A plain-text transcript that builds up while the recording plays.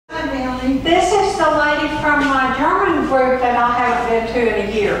Julie? This is the lady from my German group that I haven't been to in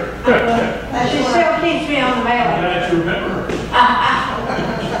a year. She still keeps me on the mailing. I'm glad you remember her.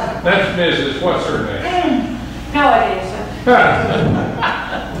 That's Mrs. What's her name? No, it isn't.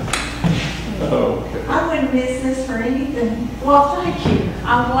 Okay. I wouldn't miss this for anything. Well, thank you.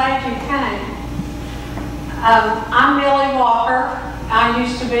 I'm glad you came. I'm Millie Walker. I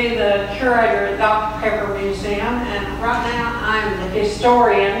used to be the curator at Dr. Pepper Museum, and right now I'm the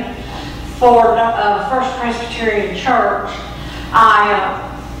historian for First Presbyterian Church.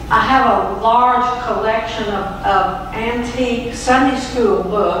 I have a large collection of antique Sunday school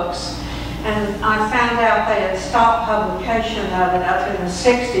books, and I found out they had stopped publication of it up in the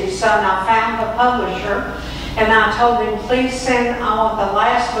 60s, so I found the publisher, and I told him, please send, I want the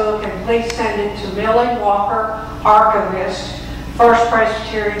last book, and please send it to Millie Walker, Archivist, First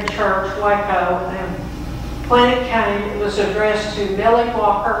Presbyterian Church, Waco. And when it came, it was addressed to Millie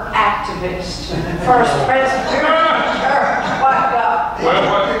Walker, Activist, First Presbyterian Church, Waco. Well,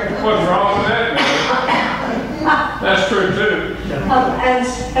 what's wrong with that? That's true too.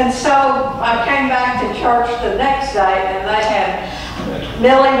 And so I came back to church the next day, and they had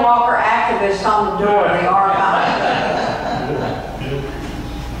Millie Walker, Activist on the door of the archive.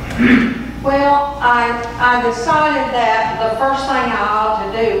 Well, I decided that the first thing I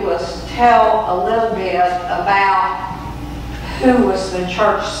ought to do was tell a little bit about who was the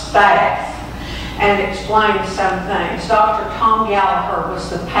church staff and explain some things. Dr. Tom Gallagher was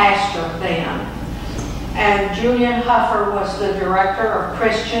the pastor then, and Julian Huffer was the director of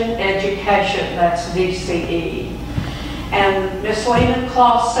Christian Education, that's DCE. And Miss Lena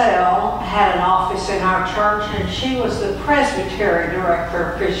Clausell had an office in our church, and she was the presbytery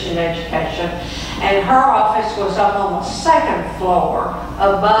director of Christian Education. And her office was up on the second floor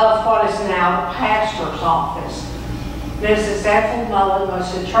above what is now the pastor's office. Mrs. Ethel Mullen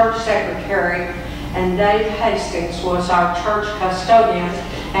was the church secretary, and Dave Hastings was our church custodian.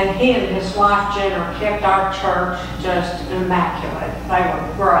 And he and his wife Jenner kept our church just immaculate. They were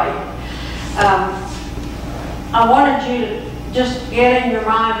great. I wanted you to just get in your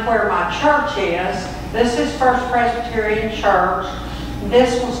mind where my church is. This is First Presbyterian Church.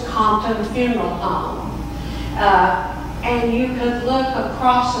 This was Compton Funeral Home. And you could look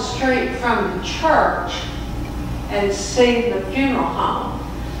across the street from the church and see the funeral home.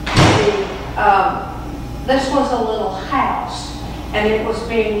 This was a little house, and it was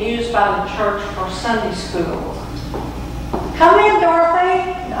being used by the church for Sunday school. Come in,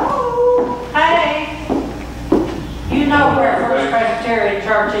 Dorothy. No. Hey. You know where First Presbyterian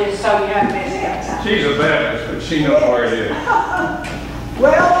Church is, so you have to miss it. She's a Baptist, but she knows where it is.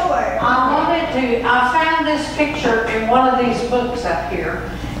 Well. I found this picture in one of these books up here,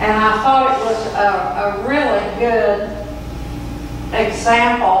 and I thought it was a really good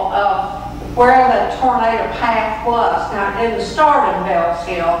example of where the tornado path was. Now, it didn't start in Bells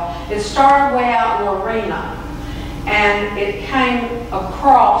Hill. It started way out in Lorena. And it came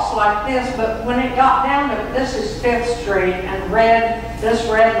across like this, but when it got down to, this is 5th Street, and this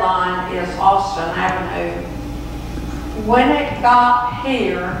red line is Austin Avenue. When it got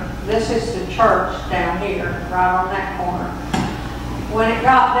here, this is the church down here, right on that corner. When it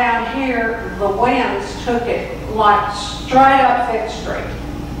got down here, the winds took it like straight up 5th Street.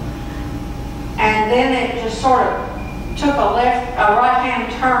 And then it just sort of took a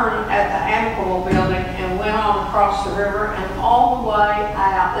right-hand turn at the Amicable building and went on across the river and all the way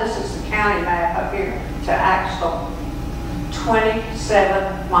out. This is the county map up here to Axtell.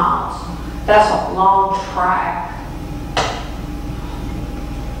 27 miles. That's a long track.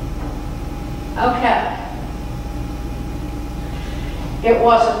 Okay. It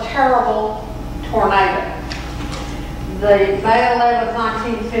was a terrible tornado. The May 11,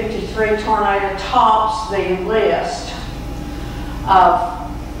 1953 tornado tops the list of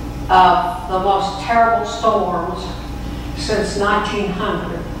the most terrible storms since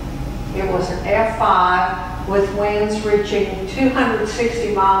 1900. It was an F5 with winds reaching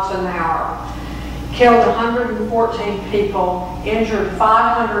 260 miles an hour, killed 114 people, injured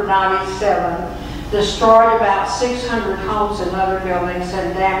 597, destroyed about 600 homes and other buildings,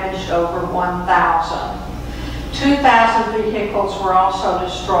 and damaged over 1,000. 2,000 vehicles were also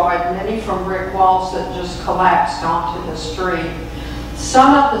destroyed, many from brick walls that just collapsed onto the street.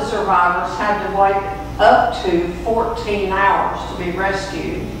 Some of the survivors had to wait up to 14 hours to be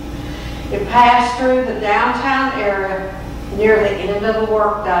rescued. It passed through the downtown area near the end of the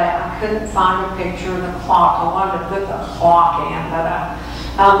workday. I couldn't find a picture of the clock. I wanted to put the clock in, but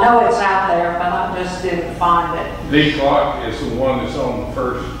I know it's out there, but I just didn't find it. The clock is the one that's on the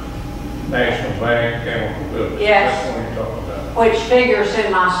First National Bank chemical building. Yes. That's what you're talking about. which figures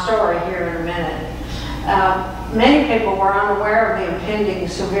in my story here in a minute. Many people were unaware of the impending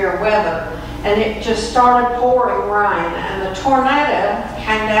severe weather, and it just started pouring rain, and the tornado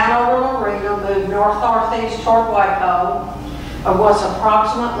came down over Lorena, moved north-northeast toward Waco. It was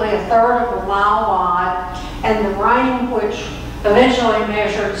approximately a third of a mile wide, and the rain, which eventually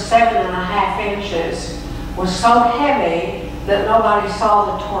measured 7.5 inches, was so heavy that nobody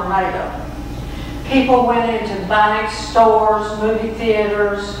saw the tornado. People went into banks, stores, movie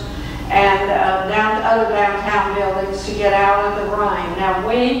theaters, and other downtown buildings to get out of the rain. Now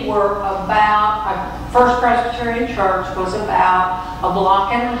we were First Presbyterian Church was about a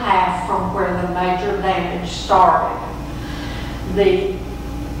block and a half from where the major damage started. The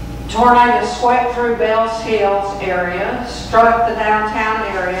tornado swept through Bells Hills area, struck the downtown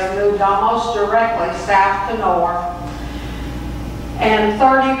area, moved almost directly south to north, and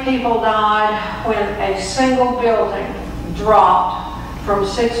 30 people died when a single building dropped from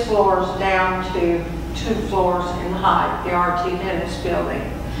 6 floors down to 2 floors in height, the R.T. Dennis building.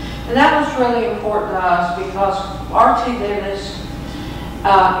 And that was really important to us because R.T. Dennis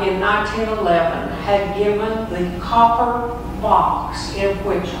in 1911 had given the copper box in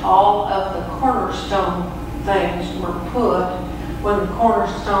which all of the cornerstone things were put when the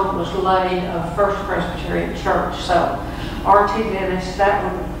cornerstone was laid of First Presbyterian Church. So R.T. Dennis, that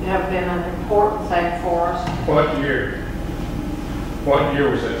would have been an important thing for us. What year? What year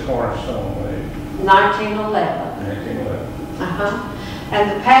was that cornerstone laid? 1911. 1911.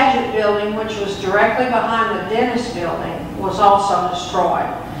 And the Pageant building, which was directly behind the Dennis building, was also destroyed.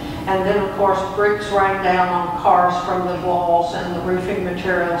 And then, of course, bricks rained down on cars from the walls, and the roofing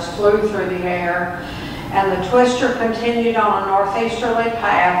materials flew through the air. And the twister continued on a northeasterly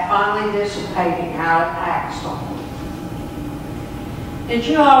path, finally dissipating out at Axtell. Did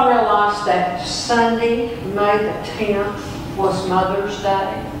you all realize that Sunday, May the 10th, was Mother's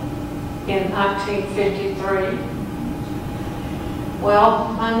Day in 1953?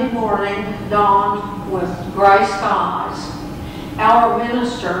 Well, Monday morning dawned with gray skies. Our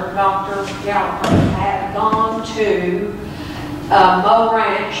minister, Dr. Gallagher, had gone to Moe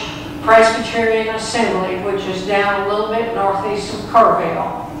Ranch Presbyterian Assembly, which is down a little bit northeast of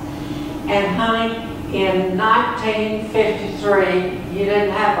Kerrville. And honey, in 1953, you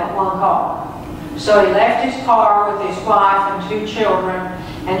didn't have but one car. So he left his car with his wife and 2 children,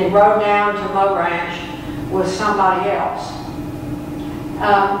 and he rode down to Moe Ranch with somebody else.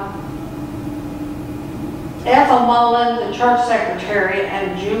 Ethel Mullen, the church secretary,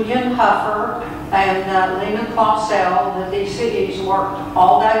 and Julian Huffer and Lena Clausell, the DCEs, worked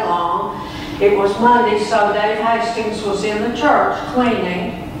all day long. It was Monday, so Dave Hastings was in the church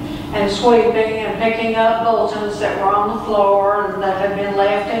cleaning and sweeping and picking up bulletins that were on the floor and that had been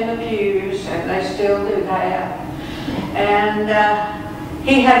left in the pews, and they still do that. And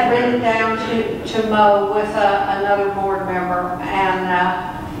he had ridden down to Moe with another board member, and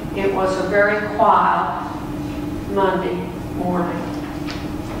it was a very quiet Monday morning.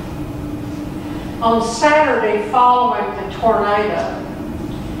 On Saturday following the tornado,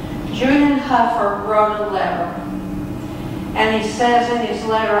 Julian Huffer wrote a letter. And he says in his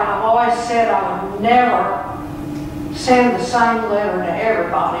letter, I've always said I would never send the same letter to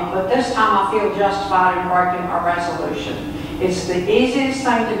everybody, but this time I feel justified in breaking my resolution. It's the easiest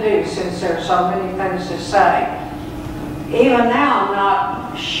thing to do since there's so many things to say. Even now, I'm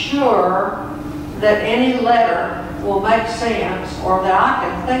not sure that any letter will make sense or that I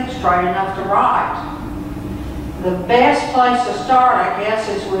can think straight enough to write. The best place to start, I guess,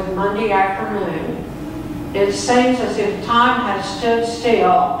 is with Monday afternoon. It seems as if time has stood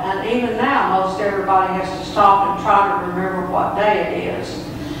still, and even now most everybody has to stop and try to remember what day it is.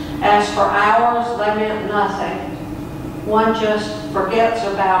 As for hours, they meant nothing. One just forgets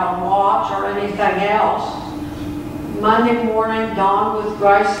about a watch or anything else. Monday morning dawned with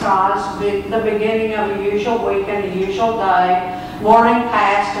gray skies, the beginning of a usual week and a usual day. Morning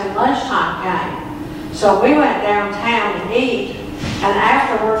passed and lunchtime came. So we went downtown to eat, and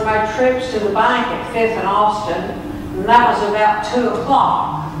afterward made trips to the bank at 5th and Austin, and that was about 2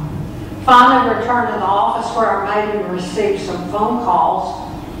 o'clock. Finally returned to the office where I made and received some phone calls.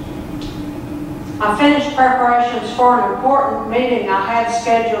 I finished preparations for an important meeting I had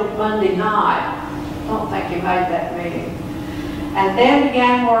scheduled Monday night. I don't think you made that meeting. And then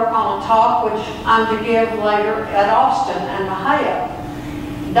began work on a talk which I'm to give later at Austin and Mahia.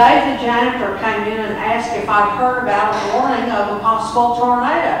 Dave, the janitor, came in and asked if I'd heard about a warning of a possible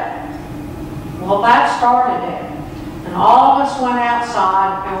tornado. Well, that started it. And all of us went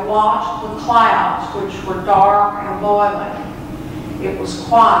outside and watched the clouds, which were dark and boiling. It was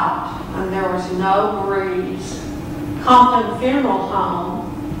quiet, and there was no breeze. Compton Funeral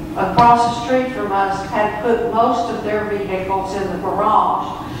Home, across the street from us, had put most of their vehicles in the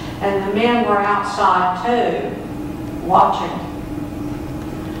garage, and the men were outside too, watching.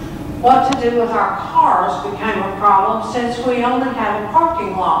 What to do with our cars became a problem since we only had a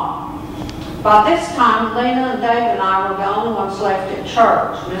parking lot. By this time, Lena and Dave and I were the only ones left at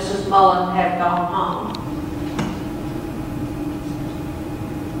church. Mrs. Mullen had gone home.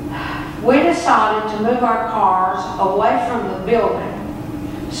 We decided to move our cars away from the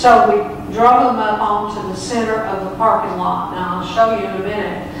building, so we drove them up onto the center of the parking lot. Now, I'll show you in a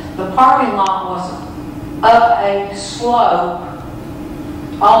minute. The parking lot was up a slope.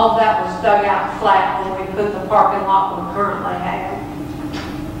 All of that was dug out flat when we put the parking lot we currently have.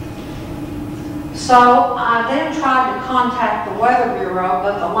 So I then tried to contact the Weather Bureau,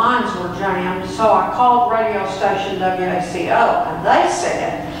 but the lines were jammed, so I called radio station WACO, and they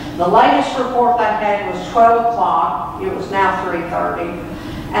said the latest report they had was 12 o'clock, it was now 3:30,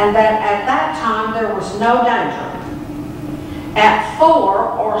 and that at that time there was no danger. At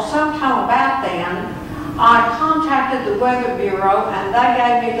 4, or sometime about then, I contacted the Weather Bureau and they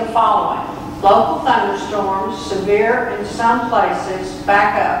gave me the following. Local thunderstorms, severe in some places,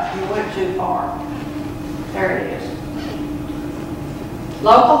 back up, you went too far. There it is.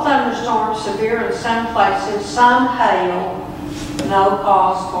 Local thunderstorms, severe in some places, some hail, no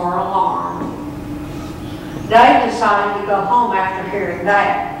cause for alarm. Dave decided to go home after hearing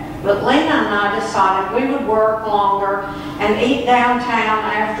that. But Lena and I decided we would work longer and eat downtown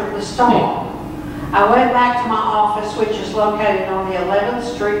after the storm. I went back to my office, which is located on the 11th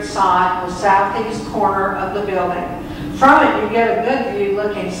Street side, the southeast corner of the building. From it, you get a good view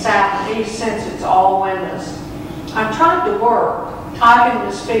looking south and east since it's all windows. I tried to work, typing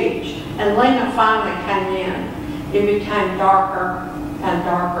the speech, and Lena finally came in. It became darker and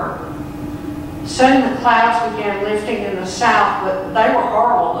darker. Soon the clouds began lifting in the south, but they were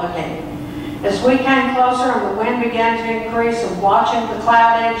horrible looking. As we came closer and the wind began to increase, and watching the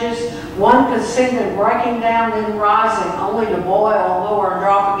cloud edges, one could see them breaking down then rising, only to boil, lower, and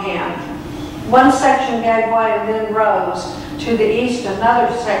drop again. One section gave way and then rose. To the east,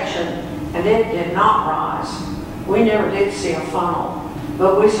 another section, and it did not rise. We never did see a funnel,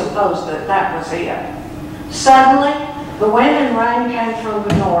 but we supposed that that was it. Suddenly, the wind and rain came from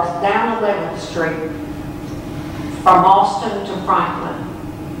the north, down 11th Street, from Austin to Franklin.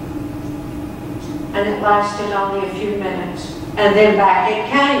 And it lasted only a few minutes. And then back it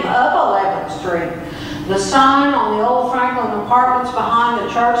came up 11th Street. The sign on the old Franklin apartments behind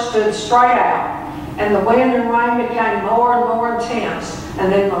the church stood straight out. And the wind and rain became more and more intense.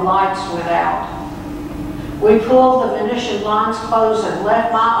 And then the lights went out. We pulled the Venetian blinds closed and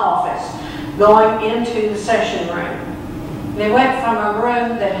left my office, going into the session room. They went from a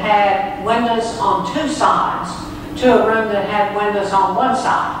room that had windows on two sides to a room that had windows on one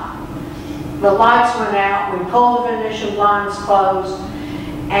side. The lights went out, we pulled the Venetian blinds closed,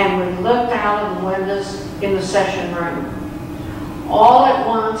 and we looked out of the windows in the session room. All at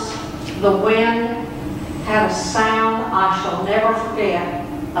once, the wind had a sound I shall never forget,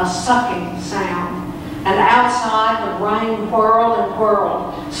 a sucking sound. And outside, the rain whirled and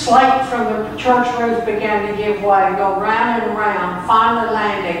whirled. Slate from the church roof began to give way, go round and round, finally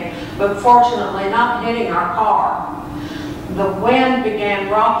landing, but fortunately not hitting our car. The wind began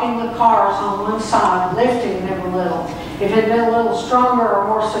rocking the cars on one side, lifting them a little. If it had been a little stronger or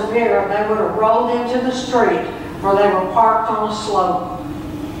more severe, they would have rolled into the street, for they were parked on a slope.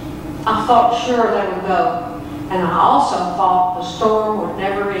 I thought sure they would go, and I also thought the storm would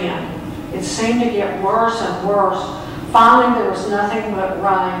never end. It seemed to get worse and worse. Finally, there was nothing but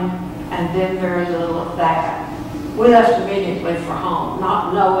rain, and then very little of that. We left immediately for home,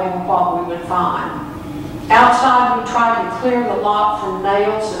 not knowing what we would find. Outside, we tried to clear the lot from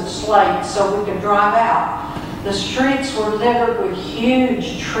nails and slate so we could drive out. The streets were littered with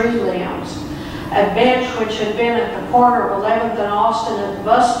huge tree limbs. A bench which had been at the corner of 11th and Austin at the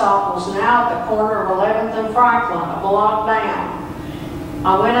bus stop was now at the corner of 11th and Franklin, a block down.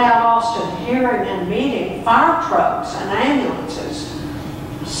 I went out Austin hearing and meeting fire trucks and ambulances.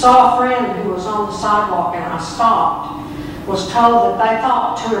 Saw a friend who was on the sidewalk and I stopped. Was told that they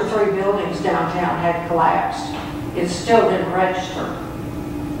thought 2 or 3 buildings downtown had collapsed. It still didn't register.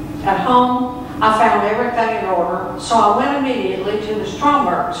 At home, I found everything in order, so I went immediately to the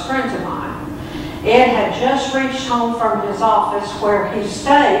Strombergs, friends of mine. Ed had just reached home from his office where he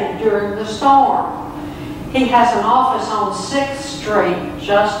stayed during the storm. He has an office on 6th Street,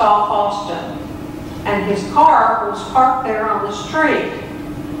 just off Austin, and his car was parked there on the street.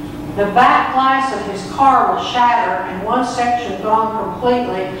 The back glass of his car was shattered and one section gone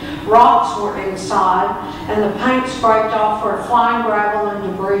completely. Rocks were inside and the paint scraped off where flying gravel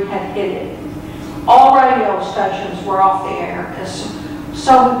and debris had hit it. All radio stations were off the air,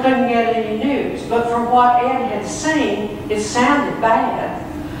 so we couldn't get any news. But from what Ed had seen, it sounded bad.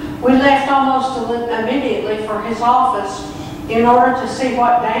 We left almost immediately for his office in order to see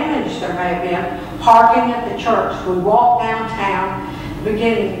what damage there may have been. Parking at the church, we walked downtown.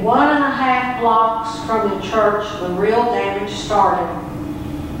 Beginning 1.5 blocks from the church, the real damage started.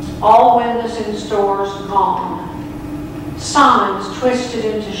 All windows in stores gone. Signs twisted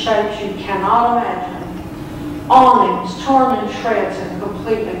into shapes you cannot imagine. Awnings torn in shreds and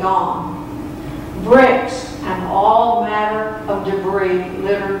completely gone. Bricks and all manner of debris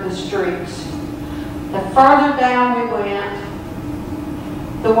littered the streets. The further down we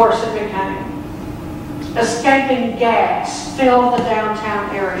went, the worse it became. Escaping gas filled the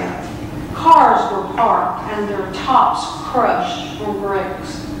downtown area. Cars were parked and their tops crushed from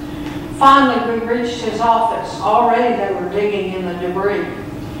bricks. Finally, we reached his office. Already they were digging in the debris.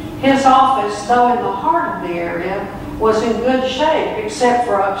 His office, though in the heart of the area, was in good shape except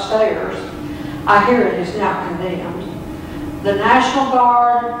for upstairs. I hear it is now condemned. The National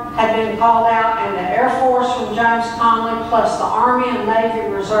Guard had been called out and the Air Force from James Conley plus the Army and Navy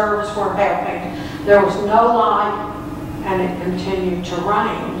Reserves were helping. There was no light and it continued to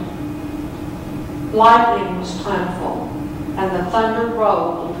rain. Lightning was plentiful and the thunder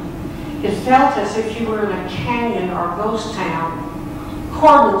rolled. It felt as if you were in a canyon or a ghost town.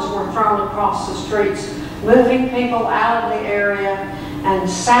 Cordons were thrown across the streets, moving people out of the area, and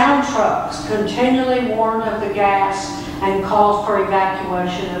sound trucks continually warned of the gas and called for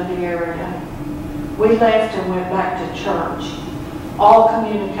evacuation of the area. We left and went back to church. All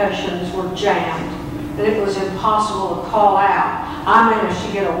communications were jammed, and it was impossible to call out. I managed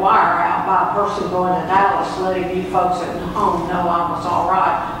to get a wire out by a person going to Dallas, letting you folks at home know I was all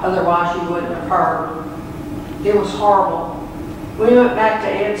right. Otherwise, you wouldn't have heard. It was horrible. We went back to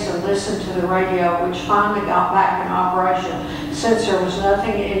Ed's and listened to the radio, which finally got back in operation, since there was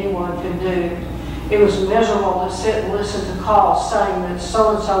nothing anyone could do. It was miserable to sit and listen to calls saying that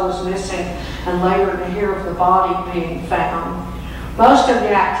so-and-so was missing, and later to hear of the body being found. Most of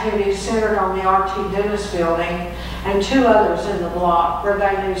the activity centered on the RT Dennis building and 2 others in the block where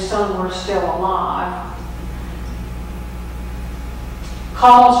they knew some were still alive.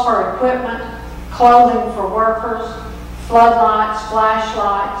 Calls for equipment, clothing for workers, floodlights,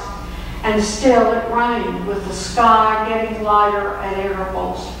 flashlights, and still it rained with the sky getting lighter at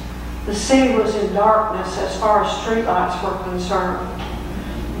intervals. The city was in darkness as far as streetlights were concerned.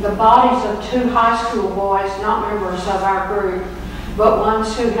 The bodies of 2 high school boys, not members of our group, but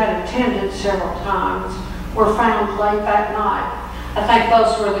ones who had attended several times, were found late that night. I think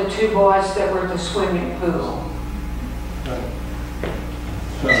those were the 2 boys that were at the swimming pool.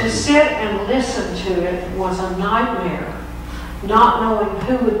 To sit and listen to it was a nightmare, not knowing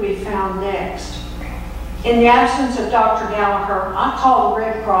who would be found next. In the absence of Dr. Gallagher, I called the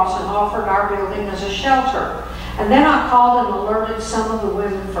Red Cross and offered our building as a shelter. And then I called and alerted some of the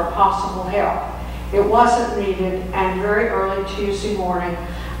women for possible help. It wasn't needed, and very early Tuesday morning,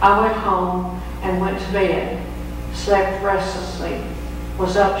 I went home and went to bed, slept restlessly,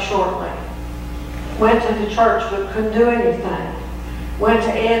 was up shortly. Went to the church but couldn't do anything. Went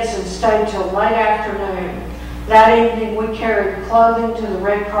to Ed's and stayed till late afternoon. That evening we carried clothing to the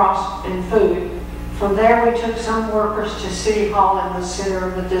Red Cross and food. From there we took some workers to City Hall in the center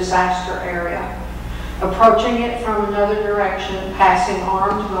of the disaster area. Approaching it from another direction, passing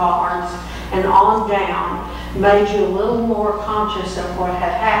armed guards and on down, made you a little more conscious of what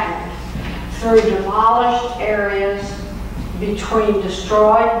had happened. Through demolished areas, between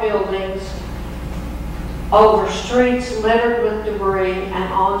destroyed buildings, over streets littered with debris,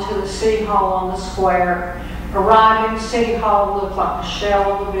 and onto the City Hall on the square. Arriving, City Hall looked like a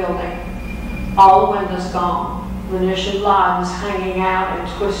shell of a building. All the windows gone, munition lines hanging out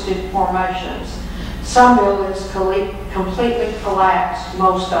in twisted formations. Some buildings completely collapsed,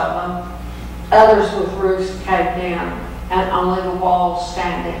 most of them. Others with roofs caved in, and only the walls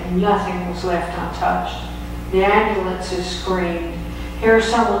standing. Nothing was left untouched. The ambulances screamed. Here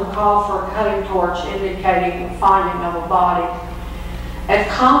someone called for a cutting torch indicating the finding of a body. At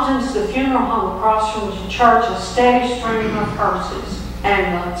Compton's, the funeral home across from the church, a steady stream of hearses,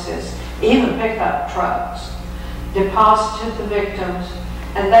 ambulances, even pickup trucks, deposited the victims,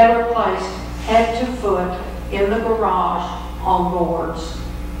 and they were placed head to foot in the garage on boards.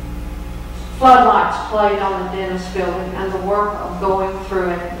 Floodlights played on the Dennis building, and the work of going through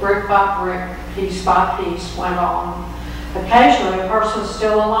it brick by brick, piece by piece, went on. Occasionally, a person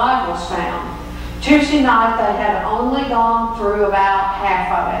still alive was found. Tuesday night, they had only gone through about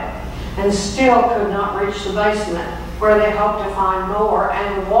half of it and still could not reach the basement, where they hoped to find more,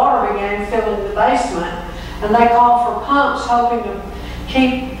 and the water began filling the basement, and they called for pumps, hoping to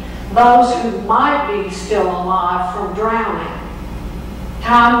keep those who might be still alive from drowning.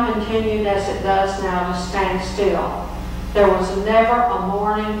 Time continued as it does now to stand still. There was never a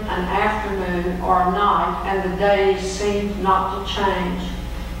morning, an afternoon, or a night, and the days seemed not to change.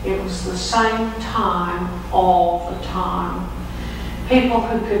 It was the same time all the time. People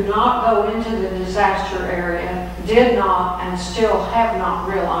who could not go into the disaster area did not and still have not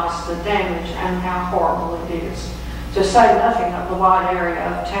realized the damage and how horrible it is, to say nothing of the wide area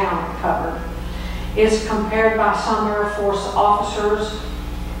of town it covered. It's compared by some Air Force officers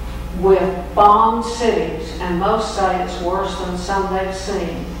with bombed cities, and most say it's worse than some they've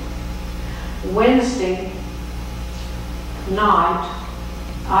seen. Wednesday night,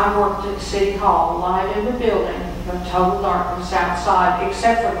 I worked at City Hall, light in the building, but total darkness outside,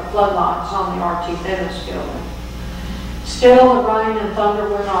 except for the floodlights on the R.T. Dennis building. Still, the rain and thunder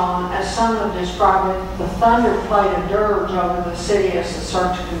went on. As some have described it, the thunder played a dirge over the city as the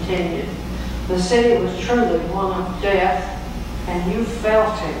search continued. The city was truly one of death, and you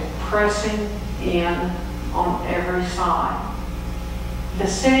felt it pressing in on every side. The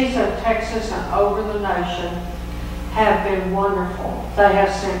cities of Texas and over the nation have been wonderful. They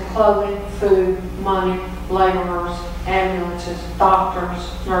have sent clothing, food, money, laborers, ambulances,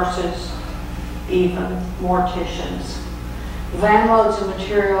 doctors, nurses, even morticians. Van loads of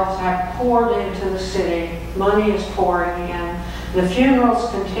materials have poured into the city. Money is pouring in. The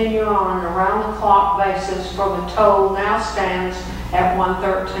funerals continue on an around-the-clock basis, for the toll now stands at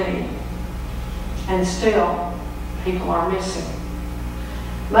 113. And still, people are missing.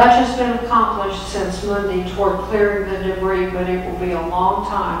 Much has been accomplished since Monday toward clearing the debris, but it will be a long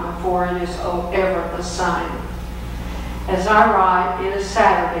time before it is ever the same. As I write, it is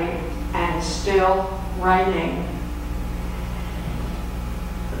Saturday and still raining.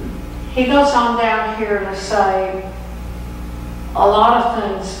 He goes on down here to say, a lot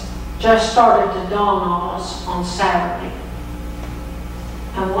of things just started to dawn on us on Saturday.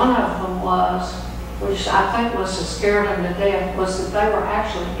 And one of them was, which I think must have scared them to death, was that they were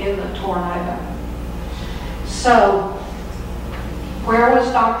actually in the tornado. So, where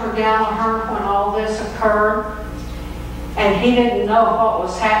was Dr. Gallagher when all this occurred? And he didn't know what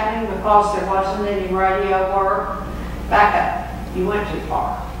was happening because there wasn't any radio work. Back up, you went too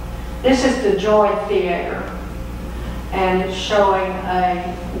far. This is the Joy Theater, and it's showing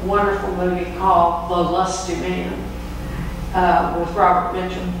a wonderful movie called The Lusty Man with Robert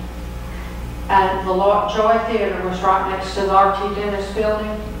Mitchum. And the Joy Theater was right next to the R.T. Dennis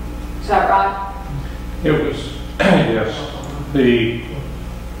building. Is that right? It was, yes. The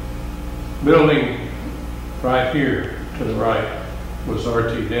building right here to the right was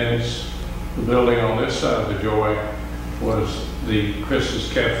R.T. Dennis. The building on this side of the Joy was the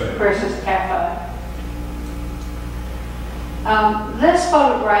Chris's Cafe. Chris's Cafe. This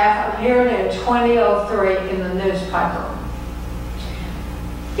photograph appeared in 2003 in the newspaper.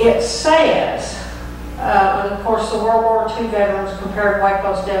 It says, and of course the World War II veterans compared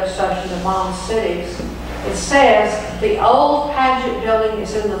Waco's devastation to bombed cities. It says the old Paget building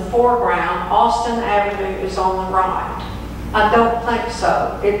is in the foreground, Austin Avenue is on the right. I don't think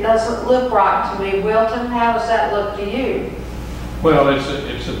so. It doesn't look right to me. Wilton, how does that look to you? Well,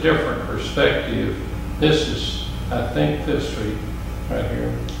 it's a different perspective. This is, I think, this street right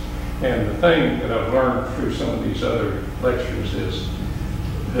here. And the thing that I've learned through some of these other lectures is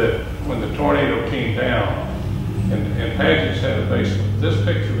that when the tornado came down, and Paget's had a basement, this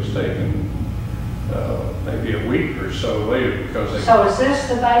picture was taken maybe a week or so later because they... So is this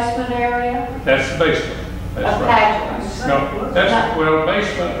the basement area? That's the basement. That's of right. Paget's? No, that's, well,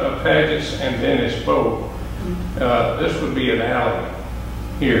 basement of Paget's and Dennis both. This would be an alley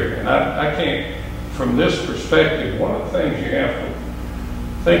here. And I can't, from this perspective, one of the things you have to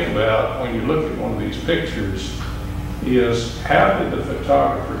think about when you look at one of these pictures is how did the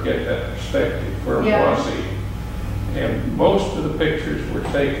photographer get that perspective? Where was he? And most of the pictures were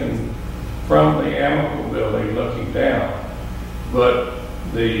taken from the Amical building looking down. But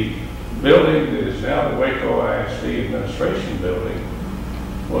the building that is now the Waco ISD administration building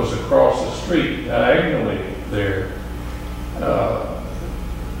was across the street, diagonally there.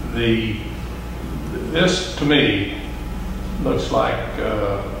 This to me looks like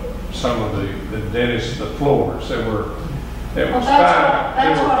some of the Dennis, the floors. There were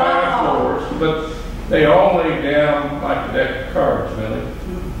five floors, but they all laid down like a deck of cards, Millie.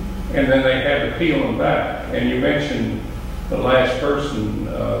 And then they had to peel them back. And you mentioned the last person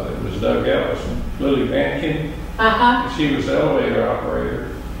that was dug out was Lily Bankin. She was the elevator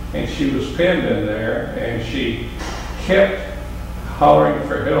operator, and she was pinned in there, and she kept hollering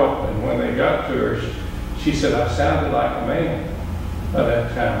for help. And when they got to her, she said, "I sounded like a man by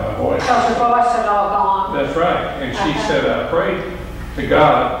that time, my voice." Because her voice had all gone. That's right. And she said, "I prayed to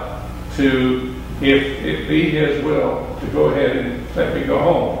God to, if it be His will, to go ahead and let me go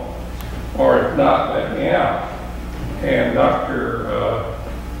home, or if not, let me out." And Dr.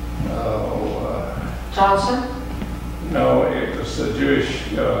 Johnson? No, it was the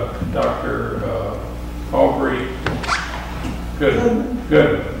Jewish Dr. Aubrey Goodman,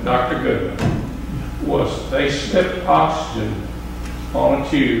 Dr. Goodman, they slipped oxygen on a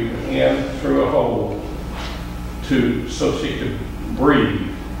tube in through a hole so she could breathe.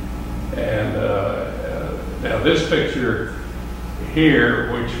 And now this picture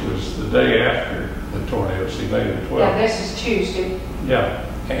here, which was the day after the tornado, see, May the 12th. Yeah, this is Tuesday. Yeah,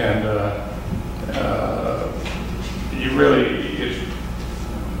 and you really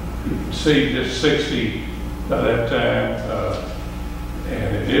see just 60 by that time,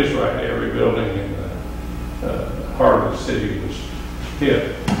 and it is right. Every building in the heart of the city was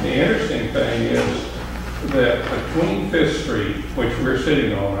hit. The interesting thing is that between 5th Street, which we're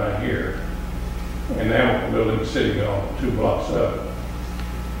sitting on right here, and the Hamilton Building sitting on 2 blocks up,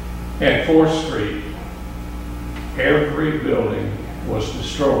 and 4th Street, every building was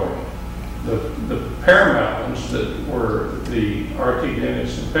destroyed. The Paramountains that were the R.T.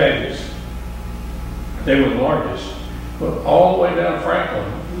 Dennis and Paget's, they were the largest. But all the way down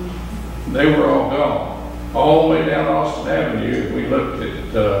Franklin, they were all gone. All the way down Austin Avenue, we looked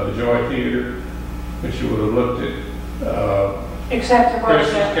at the Joy Theater, which you would have looked at except the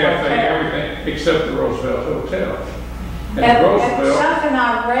Christmas Roosevelt Cafe, Hotel. everything, except the Roosevelt Hotel. And And Roosevelt, something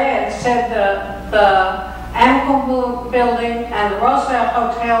I read said the Amicable Building and the Roosevelt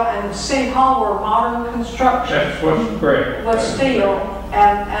Hotel and the City Hall were modern construction. that's what's correct. Was steel,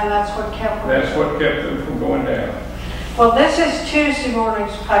 and that's what kept them. That's what kept them from going down. Well, this is Tuesday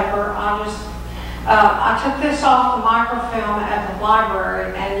morning's paper. I took this off the microfilm at the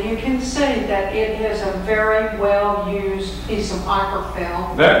library, and you can see that it is a very well-used piece of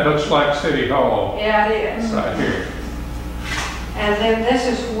microfilm. That looks like City Hall Yeah, it is. right here. And then this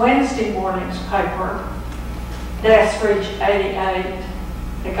is Wednesday morning's paper. Deaths reached 88.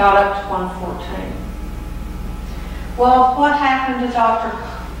 It got up to 114. Well, what happened to Dr.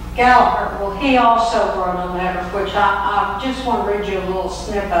 Gallagher? Well, he also wrote a letter, which I just want to read you a little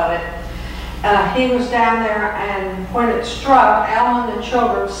snip of it. He was down there, and when it struck, Alan, the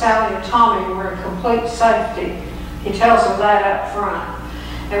children, Sally and Tommy, were in complete safety. He tells them that up front.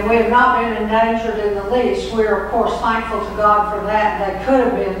 And we have not been endangered in the least. We are, of course, thankful to God for that. They could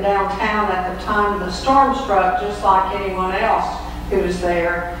have been downtown at the time the storm struck, just like anyone else who was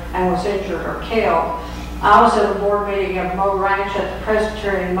there and was injured or killed. I was at a board meeting at Moe Ranch at the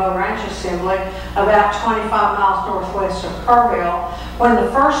Presbyterian Moe Ranch Assembly, about 25 miles northwest of Kerrville. When the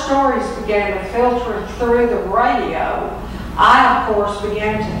first stories began to filter through the radio, I, of course,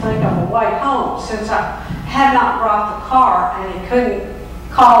 began to think of a way home, since I had not brought the car and he couldn't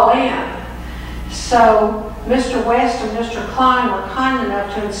call in. So Mr. West and Mr. Klein were kind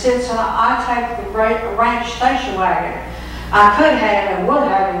enough to insist that I take the ranch station wagon. I could have and would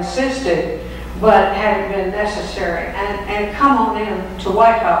have insisted, but hadn't been necessary, and come on in to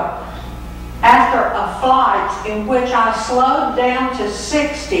Waco. After a flight in which I slowed down to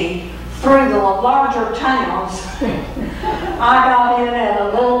 60 through the larger towns, I got in at a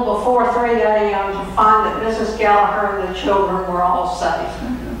little before 3 a.m. to find that Mrs. Gallagher and the children were all safe.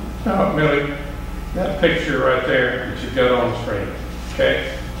 Now, Millie, that picture right there that you've got on the screen,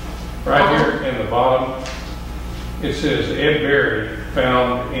 okay? Right here in the bottom, it says Ed Berry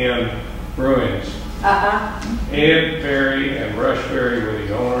found in ruins. Ed Berry and Rush Berry were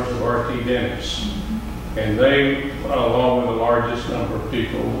the owners of R.T. Dennis, and they, along with the largest number of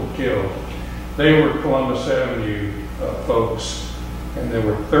people, were killed. They were Columbus Avenue folks, and there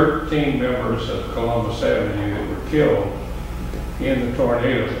were 13 members of Columbus Avenue that were killed in the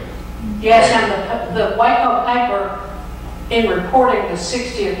tornado. Yes, and the Waco paper, in reporting the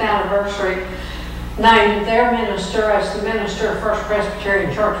 60th anniversary, named their minister as the minister of First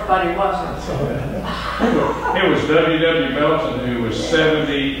Presbyterian Church, but he wasn't. It was W.W. Melton, who was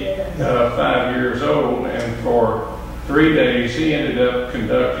 75 years old, and for 3 days he ended up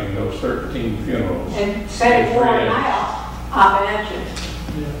conducting those 13 funerals. And said it wore him out, I imagine.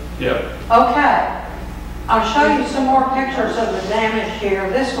 Yep. Okay. I'll show you some more pictures of the damage here.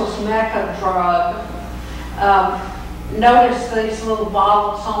 This was Mecca drug. Notice these little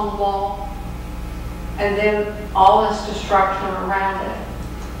bottles on the wall. and then all this destruction around it.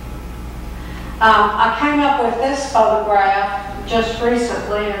 I came up with this photograph just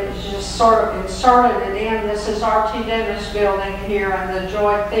recently and just sort of inserted it in. This is R.T. Dennis building here in the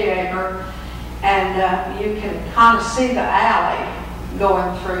Joy Theater, and you can kind of see the alley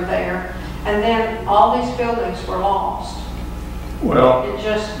going through there. And then all these buildings were lost. Well,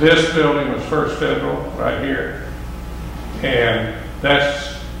 this building was First Federal right here, and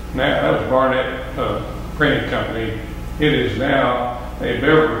that was Barnett Printing Company. It is now a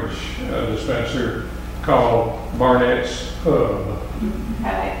beverage dispenser called Barnett's Pub.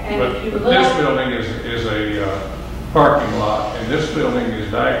 Okay. But this building is a parking lot, and this building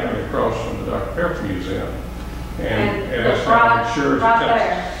is diagonally across from the Dr. Pepper Museum, and it's right, insured right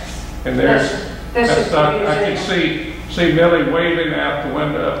Texas. there. And there's this is the I can see Millie waving out the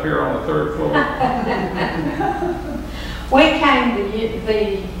window up here on the 3rd floor.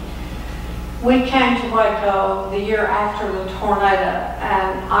 We came to Waco the year after the tornado,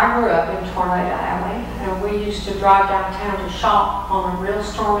 and I grew up in Tornado Alley, and we used to drive downtown to shop on a real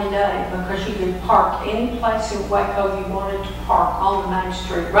stormy day because you could park any place in Waco you wanted to park on the main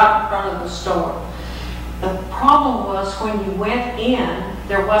street, right in front of the store. The problem was when you went in,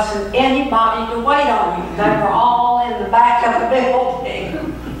 there wasn't anybody to wait on you. They were all in the back of the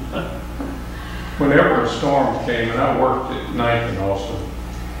building. Whenever a storm came, and I worked at night also,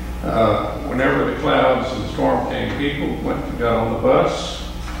 whenever the clouds and the storm came, people got on the bus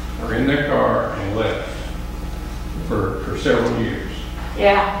or in their car and left for several years.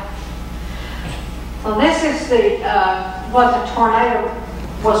 Yeah. Well, this is what the tornado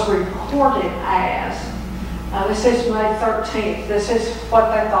was reported as. This is May 13th. This is what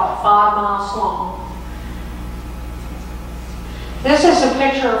they thought, 5 miles long. This is a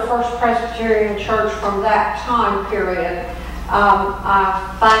picture of First Presbyterian Church from that time period.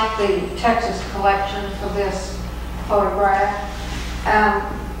 I thank the Texas Collection for this photograph.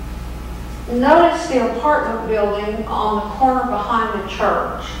 Notice the apartment building on the corner behind the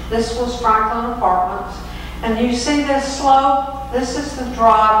church. This was Franklin Apartments. And you see this slope? This is the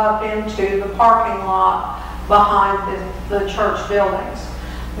drive up into the parking lot behind the church buildings.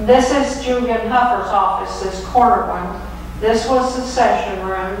 This is Julian Huffer's office, this corner one. This was the session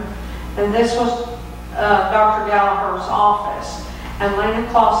room, and this was Dr. Gallagher's office. And Lena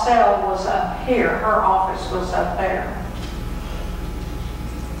Clausell was up here. Her office was up there.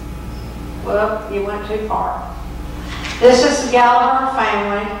 Well, you went too far. This is the Gallagher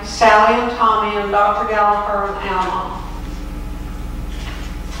family, Sally and Tommy and Dr. Gallagher and Alma.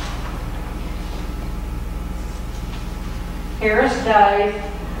 Here's Dave.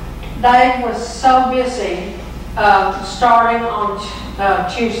 Dave was so busy starting on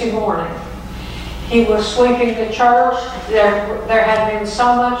Tuesday morning. He was sweeping the church. There had been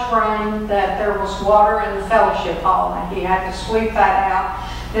so much rain that there was water in the fellowship hall, and he had to sweep that out.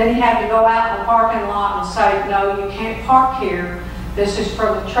 Then he had to go out in the parking lot and say, no, you can't park here. This is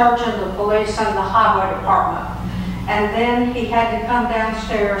for the church and the police and the highway department. And then he had to come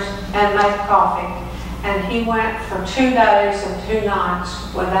downstairs and make coffee. And he went for 2 days and 2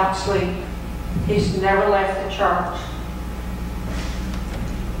 nights without sleep. He's never left the church.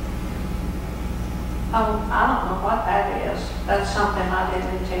 Oh, I don't know what that is. That's something I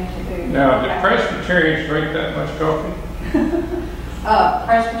didn't intend to do. Now, do Presbyterians drink that much coffee?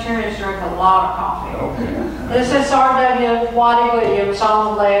 Presbyterians drink a lot of coffee. Okay. This is R.W. Waddy Williams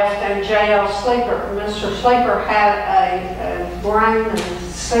on the left and J.L. Sleeper. Mr. Sleeper had a grain and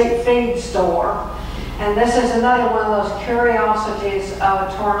feed store. And this is another one of those curiosities of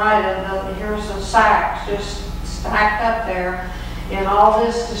a tornado. Here's a sack just stacked up there. In all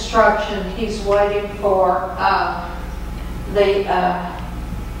this destruction, he's waiting for the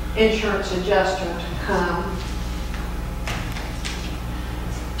insurance adjuster to come.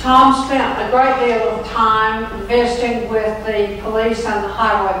 Tom spent a great deal of time visiting with the police and the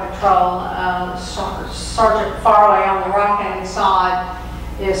highway patrol. Sergeant Farley on the right-hand side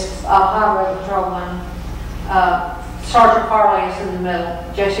is a highway patrolman. Sergeant Farley is in the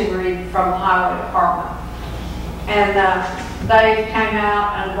middle. Jesse Reed from the highway department. And they came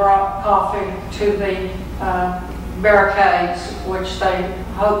out and brought coffee to the barricades, which they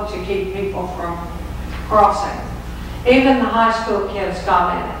hoped to keep people from crossing. Even the high school kids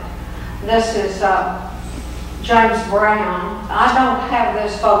got in it. This is James Brown. I don't have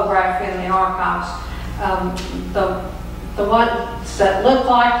this photograph in the archives. The ones that look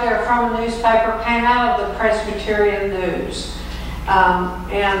like they're from a newspaper came out of the Presbyterian News.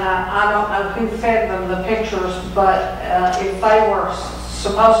 I don't know who fed them the pictures, but if they were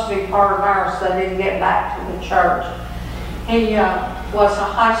supposed to be part of ours, they didn't get back to the church. was a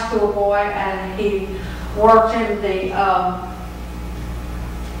high school boy, and he worked in the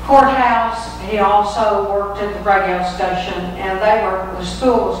courthouse. He also worked at the radio station, and the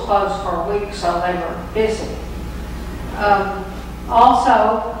school was closed for a week, so they were busy.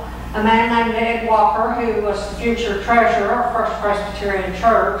 Also, a man named Ed Walker, who was the future treasurer of First Presbyterian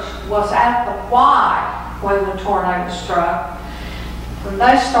Church, was at the Y when the tornado struck. When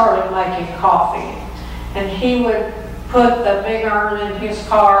they started making coffee, and he would put the big urn in his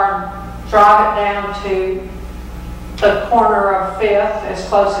car and drive it down to the corner of Fifth, as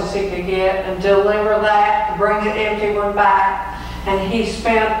close as he could get, and deliver that, bring an empty one back. And he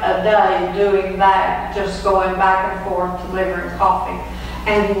spent a day doing that, just going back and forth, delivering coffee.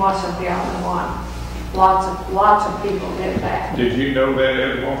 And he wasn't the only one. Lots of people did that. Did you know that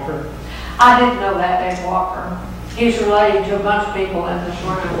Ed Walker? I didn't know that Ed Walker. He's related to a bunch of people in this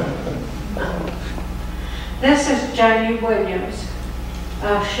room. This is Janie Williams.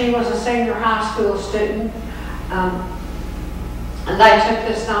 She was a senior high school student. And they took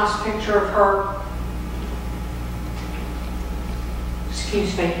this nice picture of her,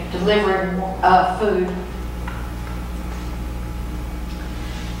 delivering food.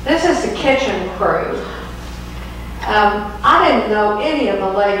 This is the kitchen crew. I didn't know any of the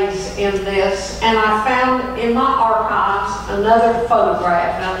ladies in this, and I found in my archives another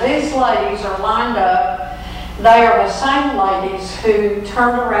photograph. Now these ladies are lined up. They are the same ladies who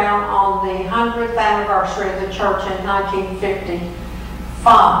turned around on the 100th anniversary of the church in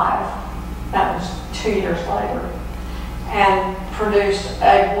 1955. That was 2 years later. And produced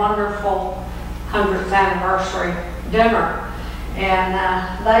a wonderful 100th anniversary dinner. And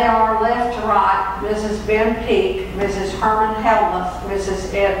they are left to right, Mrs. Ben Peake, Mrs. Herman Helmuth,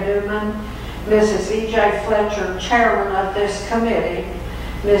 Mrs. Ed Newman, Mrs. E.J. Fletcher, chairman of this committee,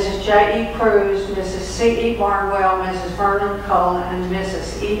 Mrs. J.E. Cruz, Mrs. C.E. Barnwell, Mrs. Vernon Cole, and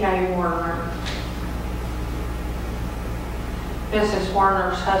Mrs. E.A. Werner. Mrs.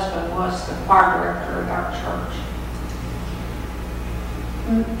 Werner's husband was the choir director of our church.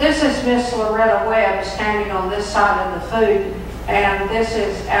 This is Miss Loretta Webb standing on this side of the food, and this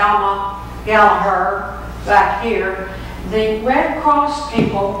is Alma Gallagher back here. The Red Cross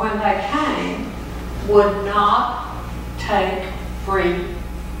people, when they came, would not take free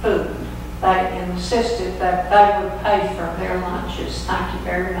food. They insisted that they would pay for their lunches. Thank you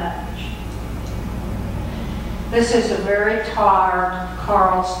very much. This is a very tired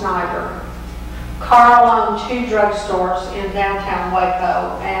Carl Snyder. Carl owned 2 drugstores in downtown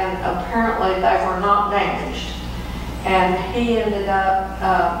Waco, and apparently they were not damaged. And he ended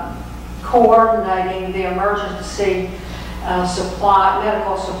up coordinating the emergency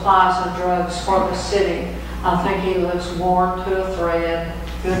medical supplies and drugs for the city. I think he was worn to a thread,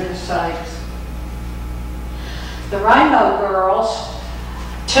 goodness sakes. The Rainbow Girls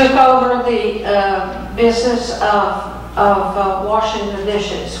took over the business of washing the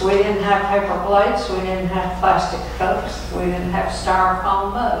dishes. We didn't have paper plates, we didn't have plastic cups, we didn't have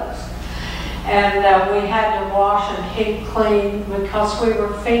styrofoam mugs. And we had to wash and keep clean because we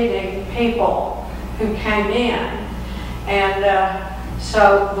were feeding people who came in. And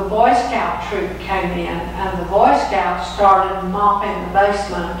so the Boy Scout troop came in, and the Boy Scouts started mopping the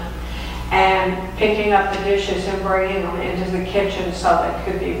basement and picking up the dishes and bringing them into the kitchen so they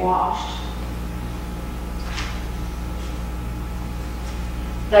could be washed.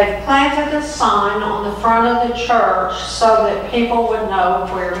 They've planted a sign on the front of the church so that people would know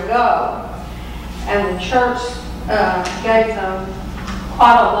where to go. And the church gave them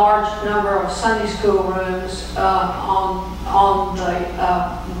quite a large number of Sunday school rooms on the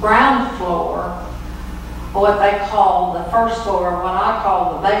ground floor, what they call the first floor, what I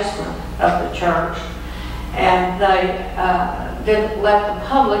call the basement of the church. And they didn't let the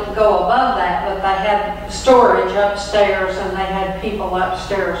public go above that, but they had storage upstairs and they had people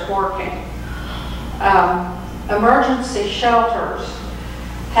upstairs working. Emergency shelters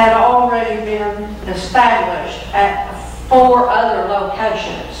had already been established at 4 other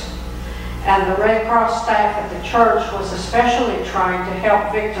locations. And the Red Cross staff at the church was especially trained to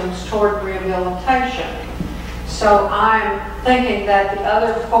help victims toward rehabilitation. So I'm thinking that the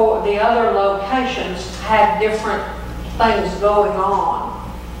other locations had different things going on.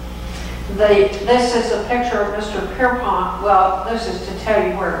 This is a picture of Mr. Pierpont. Well, this is to tell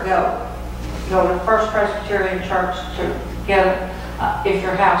you where to go. Go to First Presbyterian Church to get it if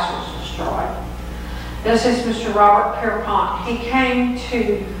your house was destroyed. This is Mr. Robert Pierpont. He came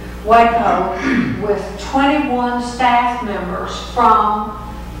to Waco with 21 staff members from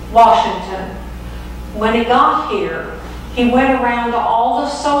Washington. When he got here, He went around to all the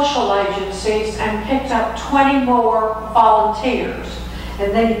social agencies and picked up 20 more volunteers.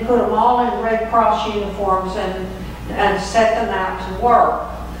 And then he put them all in Red Cross uniforms and set them out to work.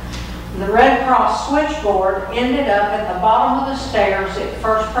 The Red Cross switchboard ended up at the bottom of the stairs at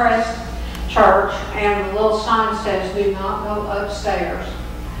First Pres Church, and the little sign says, "Do not go upstairs."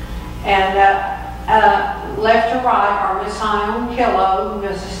 And left to right are Miss Ione Killo,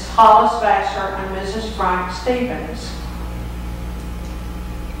 Mrs. Hollis Vassar, and Mrs. Frank Stevens.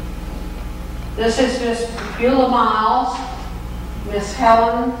 This is Miss Beulah Miles, Miss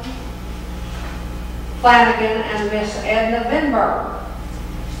Helen Flanagan, and Miss Edna Vinberg.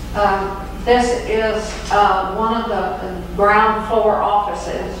 This is one of the ground floor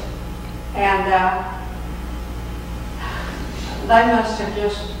offices, and they must have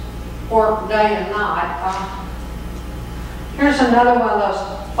just worked day and night. Here's another one of those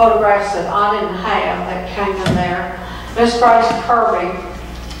photographs that I didn't have that came in there. Miss Grace Kirby.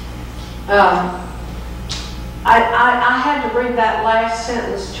 I had to read that last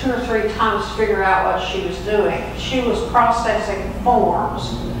sentence 2 or 3 times to figure out what she was doing. She was processing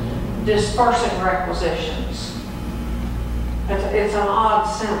forms, dispersing requisitions. It's an odd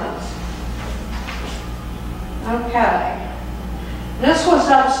sentence. Okay. This was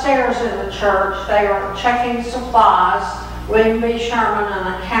upstairs in the church. They were checking supplies. William B. Sherman,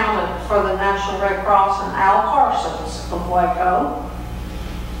 an accountant for the National Red Cross, and Al Parsons of Waco.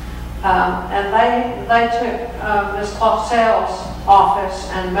 And they took Miss Clausel's office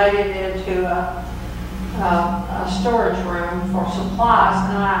and made it into a storage room for supplies.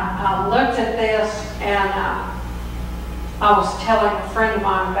 And I looked at this, and I was telling a friend of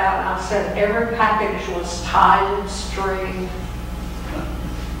mine about it. I said every package was tied and stringed.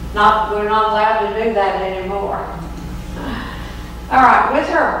 We're not allowed to do that anymore. All right, with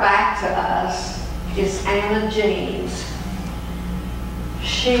her back to us is Anna Jeans.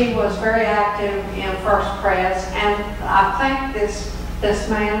 She was very active in First Pres, and I thank this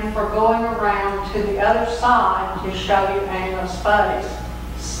man for going around to the other side to show you Anna's face.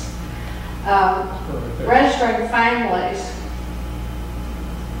 Registering families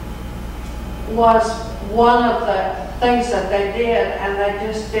was one of the things that they did, and they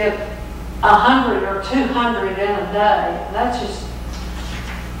just did 100 or 200 in a day. That's just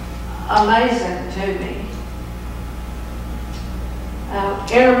amazing to me.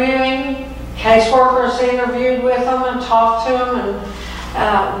 Interviewing, caseworkers interviewed with them and talked to them,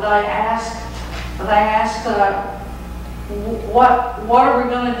 and they asked what are we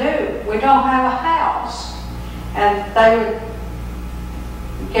going to do? We don't have a house. And they would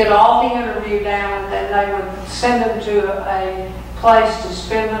get all the interview down, and then they would send them to a place to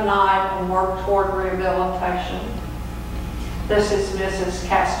spend the night and work toward rehabilitation. This is Mrs.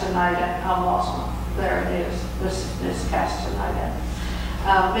 Castaneda. I lost one. There it is. This is Miss Castaneda.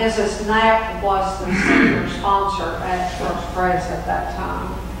 Mrs. Knapp was the senior sponsor at First Pres at that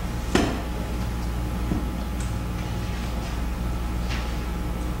time.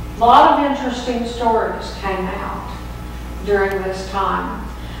 A lot of interesting stories came out during this time.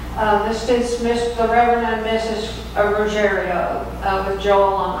 This is the Reverend and Mrs. Ruggiero with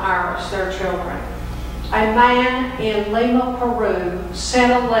Joel and Iris, their children. A man in Lima, Peru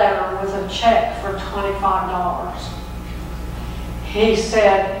sent a letter with a check for $25. He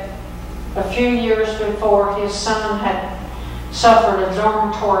said a few years before his son had suffered a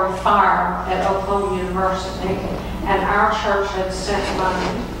dormitory fire at Oklahoma University, and our church had sent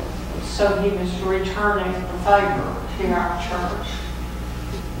money, so he was returning the favor to our church.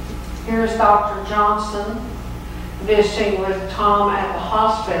 Here's Dr. Johnson visiting with Tom at the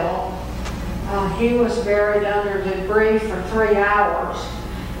hospital. He was buried under debris for 3 hours,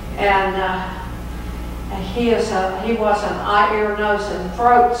 and he was an eye, ear, nose, and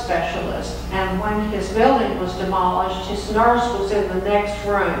throat specialist. And when his building was demolished, his nurse was in the next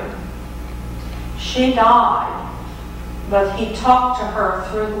room. She died, but he talked to her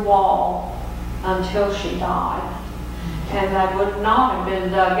through the wall until she died. And they would not have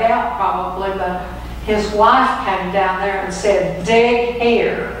been dug out probably, but his wife came down there and said, "Dig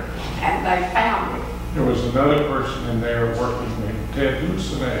here," and they found him. There was another person in there working named Ted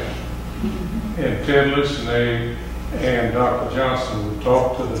Lucenay. And Ted Lucenay and Dr. Johnson would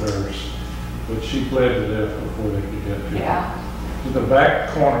talk to the nurse, but she bled to death before they could get to her. To the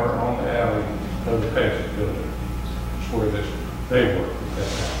back corner on the alley of the Paget building. That's where they worked at that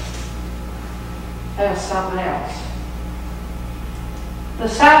time. That's something else. The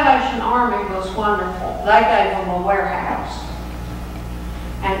Salvation Army was wonderful. They gave them a warehouse.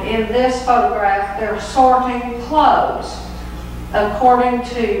 And in this photograph, they're sorting clothes according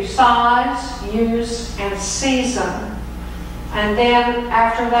to size, use, and season And then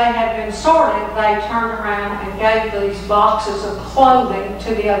after they had been sorted, they turned around and gave these boxes of clothing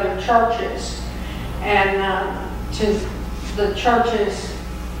to the other churches. And to the churches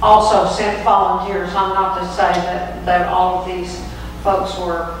also sent volunteers. I'm not to say that all of these folks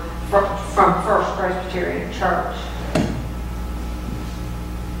were from First Presbyterian Church.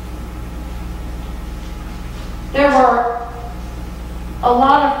 There were a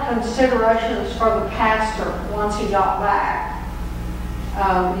lot of considerations for the pastor once he got back.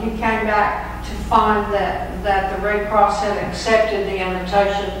 He came back to find that the Red Cross had accepted the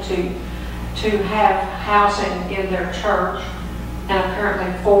invitation to have housing in their church, and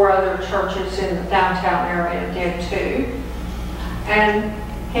apparently 4 other churches in the downtown area did too. And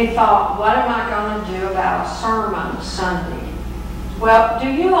he thought, what am I going to do about a sermon Sunday? Well, do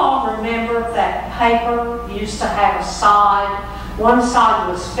you all remember that paper used to have a side? One side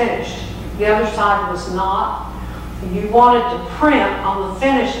was finished, the other side was not. You wanted to print on the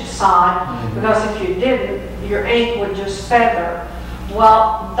finished side because if you didn't, your ink would just feather.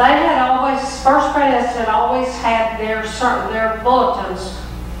 Well, they had always, First Pres had always had their bulletins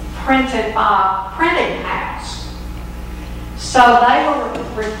printed by a printing house. So they were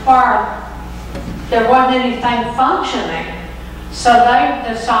required, there wasn't anything functioning. So they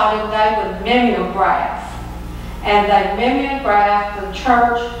decided they would mimeograph. And they mimeographed the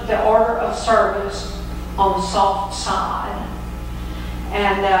church, the order of service on the soft side.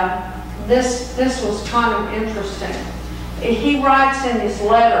 And this was kind of interesting. He writes in his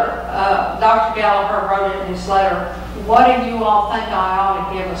letter, Dr. Gallagher wrote it in his letter, what do you all think I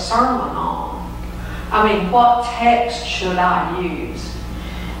ought to give a sermon on? I mean, what text should I use?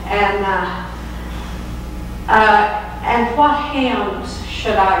 And what hymns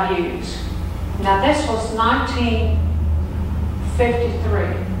should I use? Now this was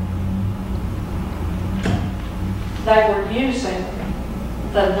 1953. They were using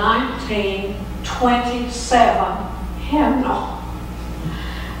the 1927 hymnal.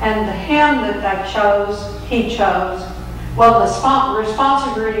 And the hymn that he chose, well, the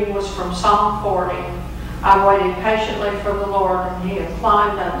responsive reading was from Psalm 40. I waited patiently for the Lord, and he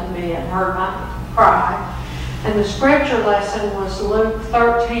inclined unto me and heard my cry. And the scripture lesson was Luke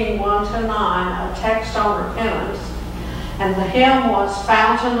 13, 1-9, a text on repentance. And the hymn was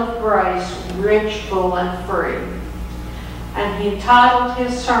Fountain of Grace, Rich, Full, and Free. And he titled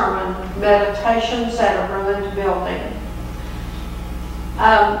his sermon, Meditations at a Ruined Building.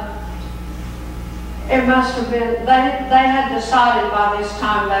 It must have been, they had decided by this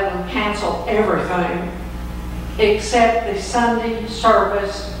time they would cancel everything except the Sunday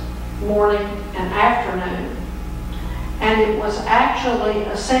service, morning and afternoon. And it was actually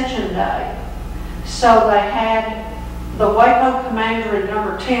Ascension Day. So they had the Waco Commandery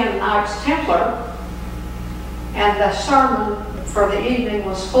number 10 Knights Templar, and the sermon for the evening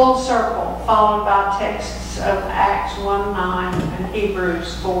was Full Circle, followed by texts of Acts 1:9 and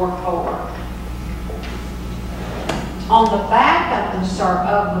Hebrews 4:4. On the back of the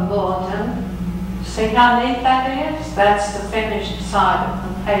bulletin, see how neat that is? That's the finished side of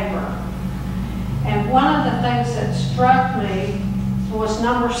the paper. And one of the things that struck me was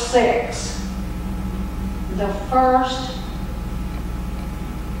number 6. The First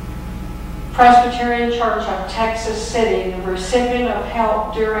Presbyterian Church of Texas City, the recipient of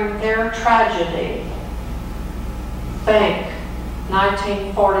help during their tragedy. Think,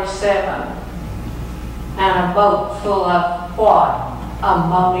 1947. And a boat full of what?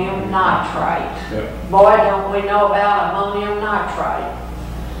 Ammonium nitrate. Yep. Boy, don't we know about ammonium nitrate.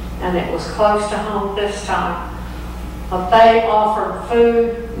 And it was close to home this time. But they offered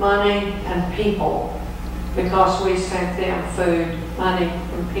food, money, and people because we sent them food, money,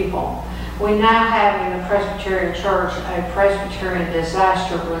 and people. We now have in the Presbyterian Church a Presbyterian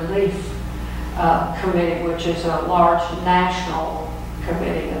Disaster Relief Committee, which is a large national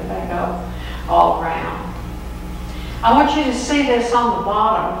committee that they go all around. I want you to see this on the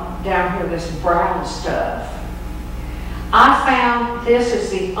bottom down here, this brown stuff. I found this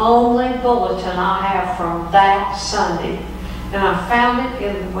is the only bulletin I have from that Sunday, and I found it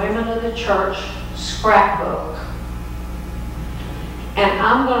in the Women of the Church scrapbook. And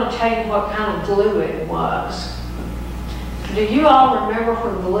I'm going to tell you what kind of glue it was. Do you all remember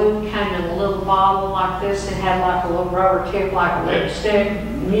when glue came in a little bottle like this? It had like a little rubber tip like a lipstick,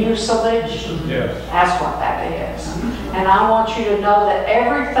 mucilage? Yes. That's what that is. And I want you to know that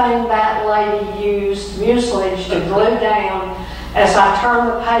everything that lady used mucilage to glue down, as I turned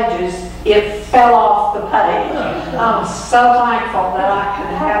the pages, it fell off the page. I'm so thankful that I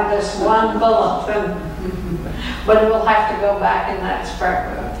could have this one bulletin. But it will have to go back in that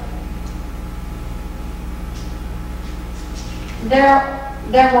scrapbook.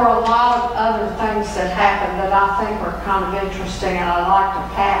 There were a lot of other things that happened that I think are kind of interesting, and I'd like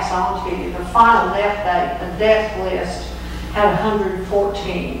to pass on to you. The final death date, the death list, had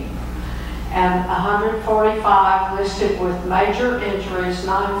 114, and 145 listed with major injuries,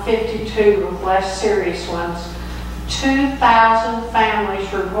 952 with less serious ones. 2,000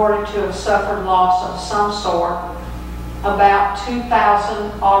 families reported to have suffered loss of some sort. About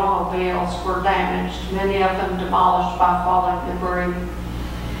 2,000 automobiles were damaged, many of them demolished by falling debris.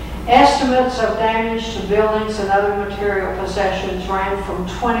 Estimates of damage to buildings and other material possessions ran from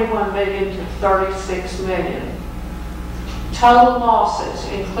 21 million to 36 million. Total losses,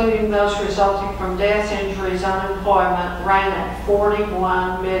 including those resulting from deaths, injuries, unemployment, ran at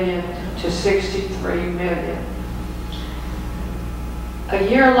 41 million to 63 million. A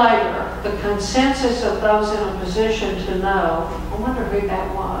year later, the consensus of those in a position to know, I wonder who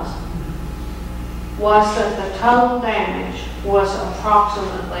that was that the total damage was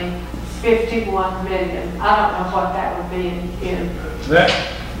approximately 51 million. I don't know what that would be in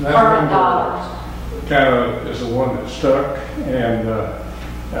current dollars. Kind of is the one that stuck, and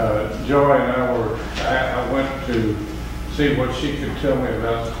Joy and I went to see what she could tell me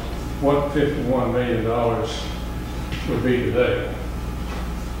about what $51 million would be today.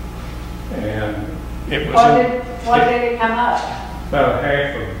 And it was what did it come up? about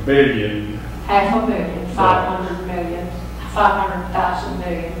 $500 million. $500 million, 500 million, 500,000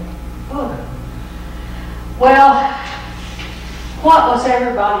 million. Ooh. Well, what was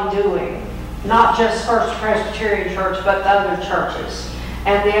everybody doing? Not just First Presbyterian Church, but the other churches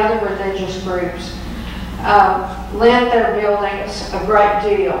and the other religious groups lent their buildings a great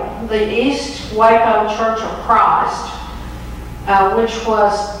deal. The East Waco Church of Christ, which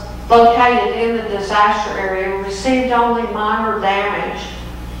was located in the disaster area, received only minor damage.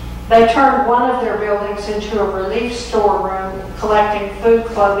 They turned one of their buildings into a relief storeroom, collecting food,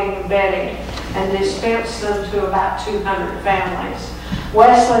 clothing, and bedding, and dispensed them to about 200 families.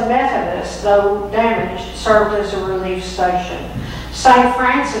 Wesley Methodist, though damaged, served as a relief station. St.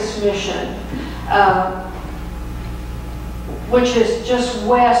 Francis Mission, which is just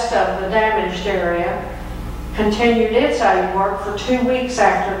west of the damaged area, continued its aid work for 2 weeks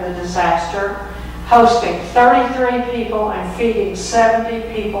after the disaster, hosting 33 people and feeding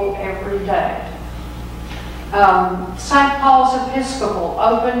 70 people every day. St. Paul's Episcopal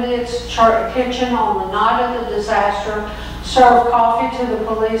opened its kitchen on the night of the disaster, served coffee to the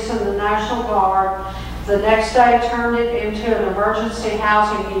police and the National Guard. The next day turned it into an emergency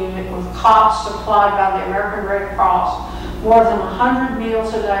housing unit with cots supplied by the American Red Cross. More than 100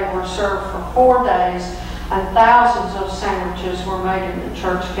 meals a day were served for 4 days, and thousands of sandwiches were made in the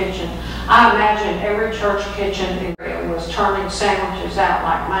church kitchen. I imagine every church kitchen in the area was turning sandwiches out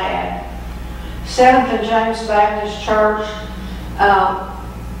like mad. Seventh and James Baptist Church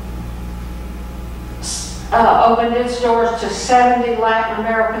opened its doors to 70 Latin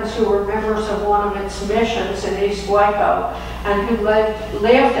Americans who were members of one of its missions in East Waco and who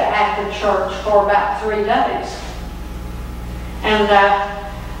lived at the church for about 3 days. And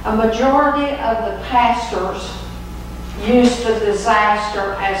a majority of the pastors used the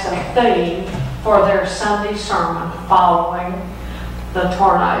disaster as a theme for their Sunday sermon following the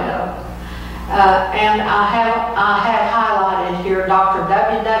tornado. And I have highlighted here Dr.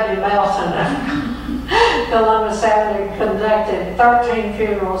 W.W. Melton of Columbus Avenue conducted 13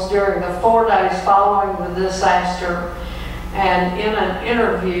 funerals during the 4 days following the disaster. And in an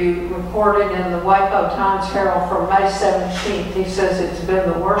interview recorded in the Waco Times-Herald from May 17th, he says, "It's been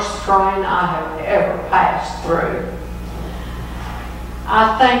the worst strain I have ever passed through."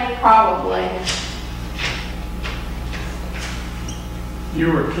 I think probably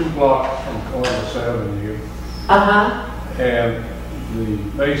You were 2 blocks from Columbus Avenue, and the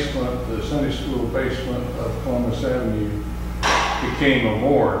basement, the Sunday school basement of Columbus Avenue became a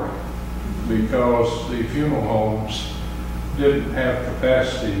morgue because the funeral homes didn't have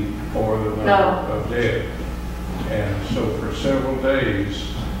capacity for the number of dead. And so for several days,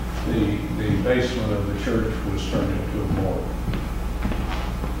 the basement of the church was turned into a morgue.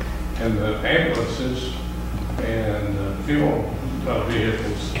 And the ambulances and the funeral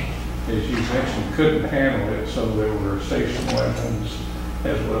vehicles, as you mentioned, couldn't handle it, so there were station wagons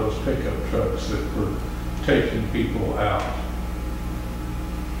as well as pickup trucks that were taking people out.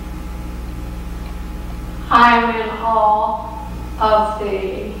 I am in awe of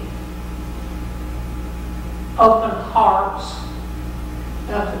the open hearts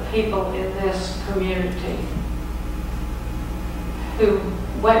of the people in this community who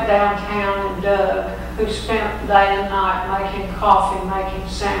went downtown and dug, who spent day and night making coffee, making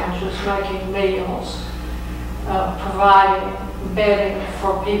sandwiches, making meals, providing bedding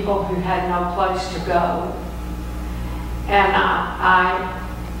for people who had no place to go. And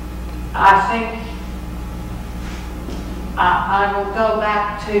I think I will go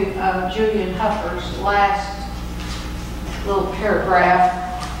back to Julian Huffer's last little paragraph.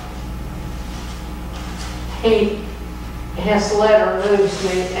 His letter moves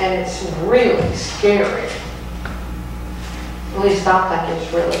me, and it's really scary. At least I think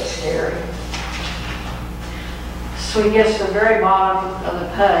it's really scary. So he gets to the very bottom of the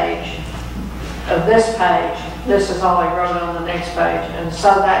page, of this page. This is all he wrote on the next page, and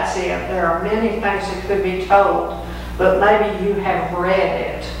so that's it. There are many things that could be told, but maybe you have read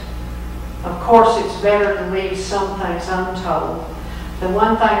it. Of course, it's better to leave some things untold. The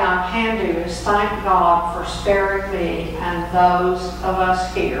one thing I can do is thank God for sparing me and those of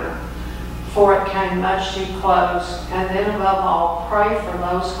us here, for it came much too close, and then above all, pray for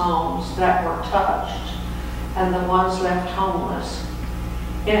those homes that were touched and the ones left homeless.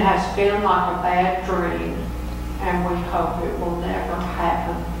 It has been like a bad dream, and we hope it will never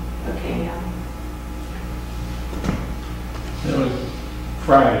happen again. It was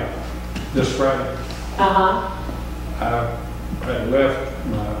Friday, this Friday. I left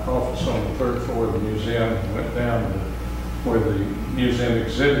my office on the third floor of the museum and went down to where the museum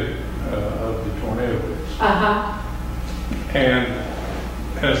exhibit of the tornado is. And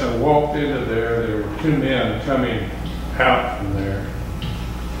as I walked into there were two men coming out from there.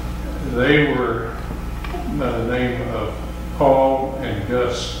 They were by the name of Paul and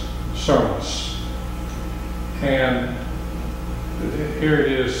Gus Sarmas. And here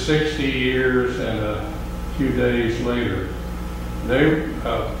it is 60 years and a few days later.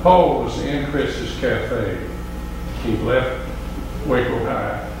 Paul was in Chris's Cafe. He left Waco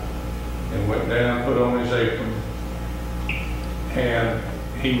High and went down, put on his apron, and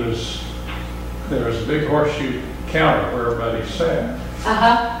there was a big horseshoe counter where everybody sat.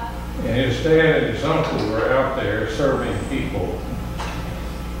 And his dad and his uncle were out there serving people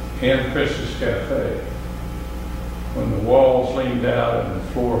in Chris's Cafe when the walls leaned out and the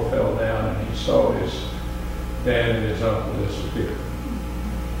floor fell down, and he saw his dad and his uncle disappear.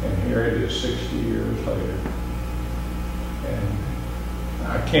 And here it is 60 years later. And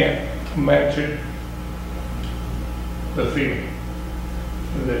I can't imagine the feeling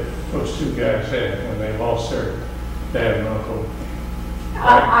that those two guys had when they lost their dad and uncle.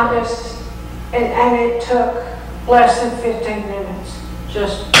 And it took less than 15 minutes,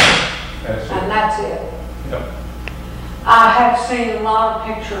 that's it. Yep. I have seen a lot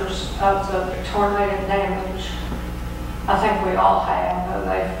of pictures of the tornado damage. I think we all have.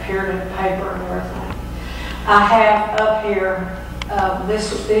 They've appeared in the paper and everything. I have up here,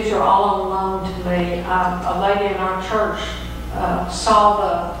 these are all on loan to me. A lady in our church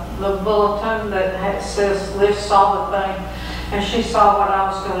saw the bulletin that says lift solid thing, and she saw what I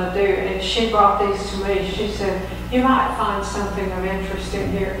was going to do, and she brought these to me. She said, "You might find something of interest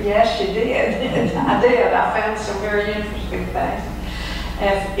in here." Yes, she did. I did. I found some very interesting things.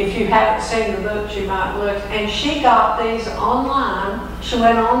 If you haven't seen the books, you might look. And she got these online. She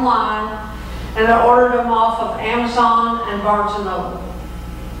went online and ordered them off of Amazon and Barnes & Noble.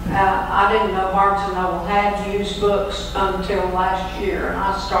 I didn't know Barnes & Noble had used books until last year, and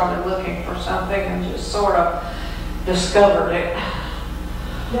I started looking for something and just sort of discovered it.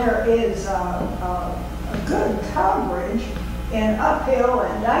 There is a good coverage in Uphill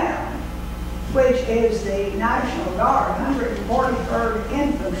and Down, which is the National Guard, 143rd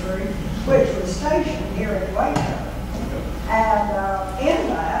Infantry, which was stationed here in Waco. And in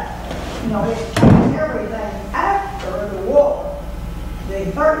that, it takes everything after the war. The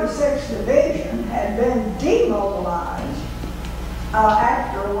 36th Division had been demobilized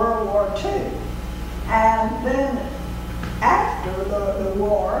after World War II. And then after the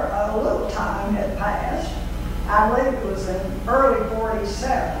war, a little time had passed. I believe it was in early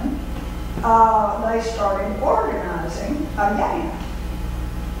 47. They started organizing again.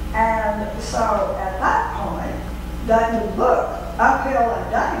 And so at that point, then the book, Uphill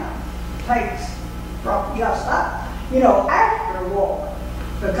and Down, takes from just that, after war,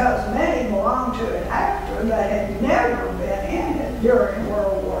 because many belonged to it after that had never been in it during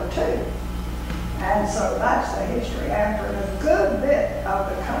World War II. And so that's the history after, and a good bit of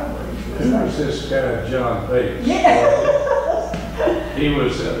the coverage was Who was this guy, John Bates? Yes. He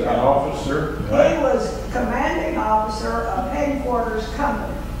was an officer. Right? He was commanding officer of headquarters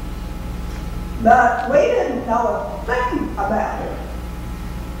company. But we didn't know a thing about it.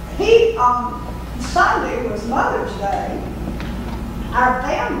 On Sunday was Mother's Day. Our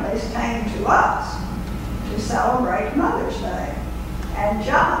families came to us to celebrate Mother's Day. And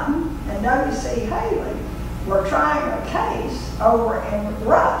John and W.C. Haley were trying a case over in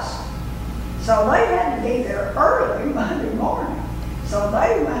Rust. So they had to be there early Monday morning. So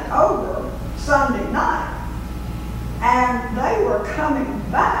they went over Sunday night. And they were coming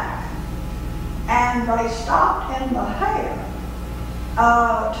back. And they stopped in the hair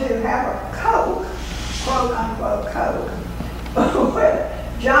to have a Coke, quote unquote Coke,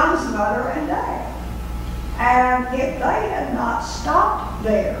 with John's mother and dad. And if they had not stopped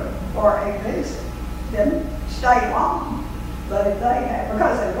there for a visit, didn't stay long, but if they had,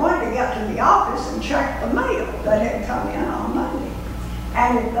 because they wanted to get to the office and check the mail that had come in on Monday.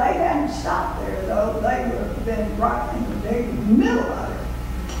 And if they hadn't stopped there, though, they would have been right in the big middle of it.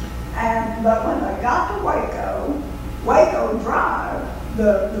 But when they got to Waco Drive,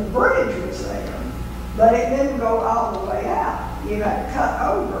 the bridge was there, but it didn't go all the way out. You had to cut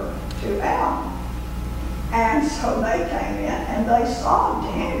over to Elm. And so they came in and they saw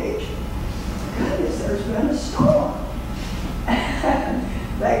damage. Goodness, there's been a storm. And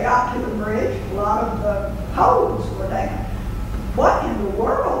they got to the bridge, a lot of the poles were down. What in the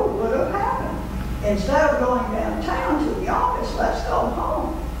world would have happened? Instead of going downtown to the office, let's go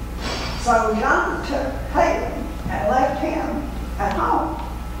home. So John took Haley and left him at home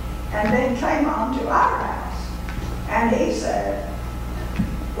and then came on to our house. And he said,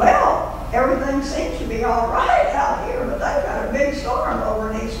 well, everything seems to be all right out here, but they've got a big storm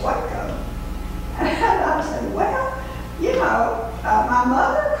over in East Waco. And I said, well, you know, my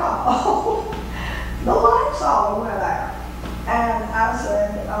mother called. The lights all went out. And I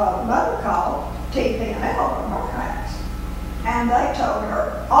said, mother called TP&L from her house. And they told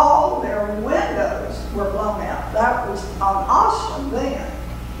her all their windows were blown out. That was on Austin then.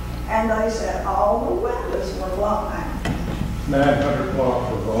 And they said all the windows were blown out. 900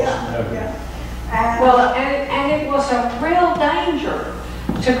 blocks of Austin Avenue. Yeah. Well, and it was a real danger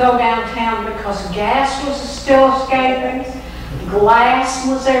to go downtown because gas was still escaping, glass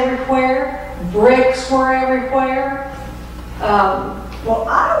was everywhere, bricks were everywhere. Well,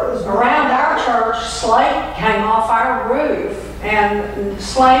 I was around our church, slate came off our roof, and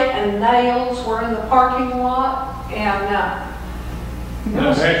slate and nails were in the parking lot, and the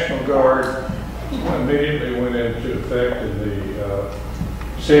National Guard immediately went into effect in the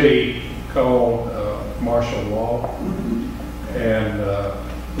city called martial law, and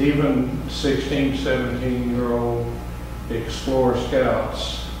even 16, 17-year-old Explorer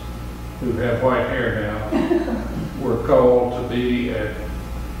Scouts who have white hair now were called to be at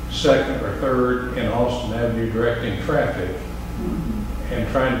 2nd or 3rd in Austin Avenue directing traffic and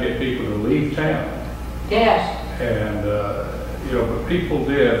trying to get people to leave town. yes. And, you know, but people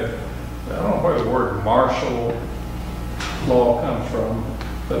did, I don't know where the word martial law comes from,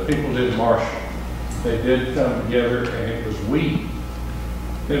 but people did martial. They did come together and it was we.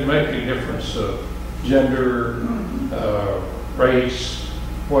 It didn't make any difference of gender, race,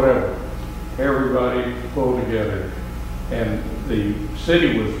 whatever. Everybody pulled together, and the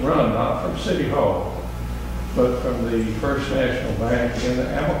city was run not from City Hall, but from the First National Bank in the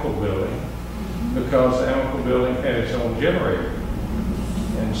Amical Building, because the Amical Building had its own generator.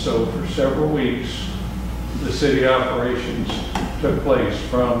 And so for several weeks, the city operations took place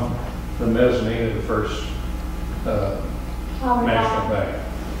from the mezzanine of the First National Bank.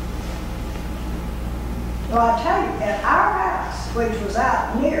 Well, I tell you, at our house, which was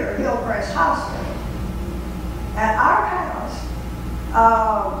out near Hillcrest Hospital, at our house,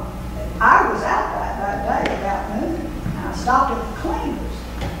 I was out that day about noon, and I stopped at the cleaners,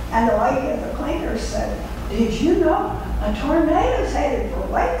 and the lady at the cleaners said, did you know a tornado's headed for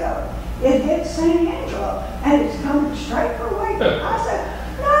Waco? It hit San Angelo, and it's coming straight for Waco. I said,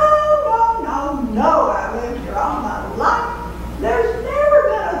 no, I lived here all my life. There's never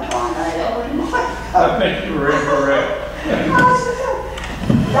been a tornado in Waco. I think you were incorrect. I said,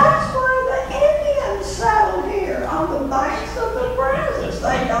 that's why the Indians settled here on the banks of the Brazos.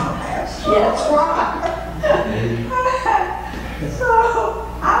 They don't have storms. That's right. So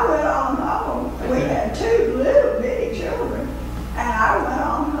I went on home. We had 2 little bitty children. And I went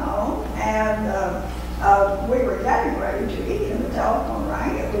on home, and we were getting ready to eat, and the telephone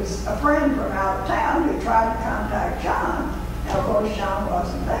rang. It was a friend from out of town who tried to contact John. And of course, John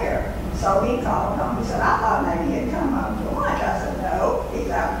wasn't there. So he called home. He said, I thought maybe he'd come home for lunch. I said, no, he's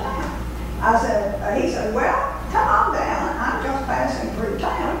out of town. He said, well, come on down. I'm just passing through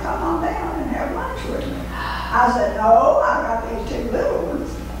town. Come on down and have lunch with me. I said, no, I got these 2 little ones.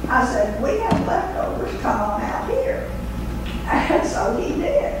 I said, we have leftovers. Come on out here. And so he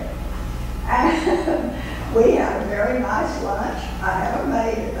did. And we had a very nice lunch. I had a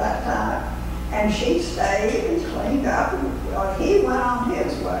maid at that time. And she stayed and cleaned up. And he went on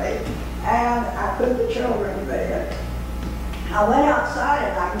his way. And I put the children in bed. I went outside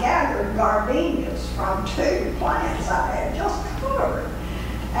and I gathered gardenias from 2 plants I had just covered.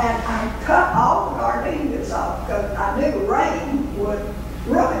 And I cut all the gardenias off because I knew rain would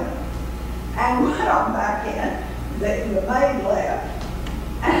ruin them. And went on back in. The maid left.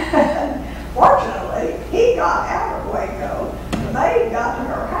 And fortunately, he got out of Waco. The maid got to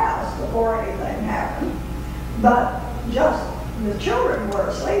her house before anything happened. But just the children were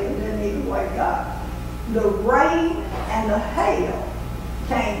asleep and didn't even wake up. The rain and the hail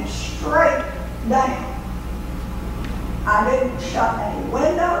came straight down. I didn't shut any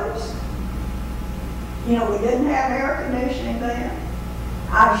windows. You know, we didn't have air conditioning then.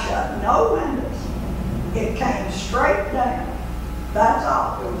 I shut no windows. It came straight down. That's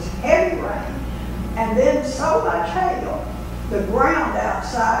all. It was heavy rain. And then so much hail, the ground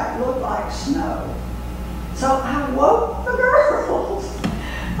outside looked like snow. So I woke the girls.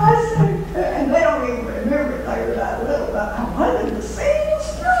 I said, and they don't even remember it, they were that little, but I wanted to see the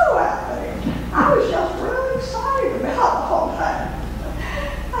snow out there. I was just really excited about the whole thing.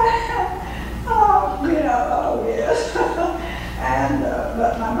 Oh, you know, oh yes. And,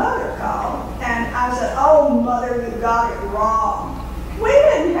 but my mother called, and I said, oh, Mother, you got it wrong. We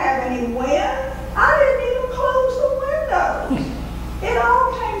didn't have any wind. I didn't even close the windows. It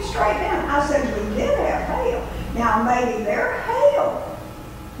all came straight down. I said, we did have hail. Now, maybe their hail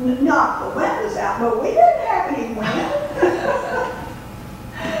knocked the windows out, but we didn't have any wind.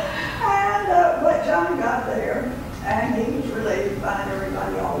 And, but John got there, and he was relieved to find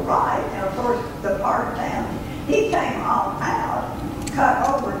everybody all right. And, of course, the part of town, he came on out, cut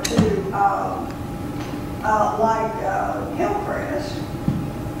over to, Hillcrest,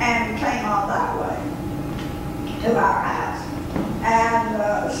 and came on that way to our house.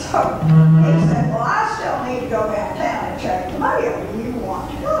 And so he said, well, I still need to go downtown and check the mail. Do you want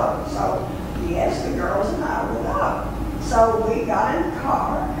to go? So yes, the girls and I went up. So we got in the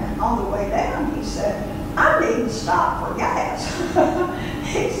car, and on the way down, he said, I need to stop for gas.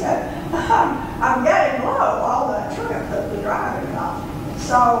 He said, I'm getting low all that trip that the driving on.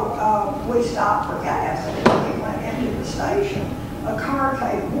 So we stopped for gas, and when we went into the station, a car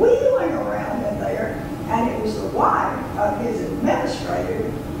came wheeling around in there, and it was the wife of his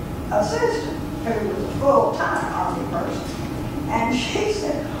administrative assistant, who was a full-time Army person. And she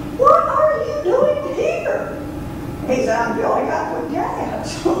said, what are you doing here? He said, I'm filling up with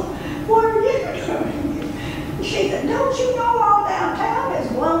gas. What are you doing here? She said, don't you know all downtown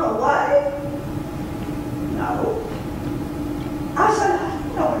is blown away? No. I said, I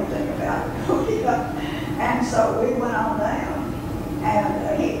don't know anything about it. And so we went on down. And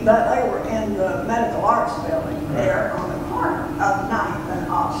but they were in the medical arts building there on the corner of 9th and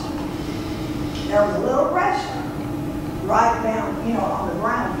Austin. There was a little restaurant right down, you know, on the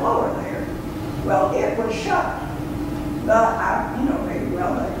ground floor there. Well, it was shut. But you know, maybe,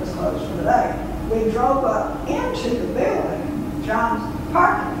 well, they was closed for the day. We drove up into the building, John's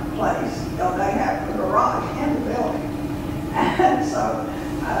parking place. So they have the garage in the building. And so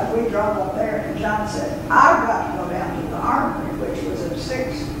we drove up there, and John said, I've got to go down to the Armory, which was at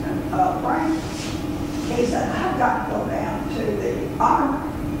 6th and Franklin. He said, I've got to go down to the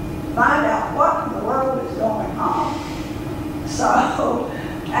Armory, find out what in the world is going on. So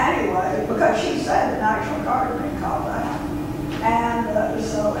anyway, because she said the National Guard had been called out. And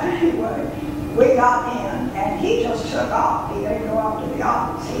so anyway, we got in, and he just took off. He didn't go up to the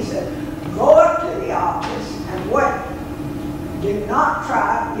office. He said, go up to the office and wait. Do not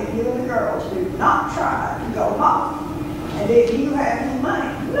try, you and the girls, do not try to go home. And if you have any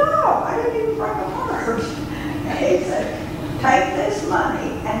money, no, I didn't even bring a purse. And he said, take this money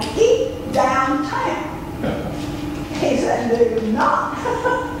and eat downtown. He said, do not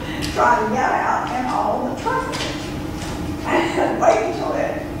try to get out in all the traffic. And wait until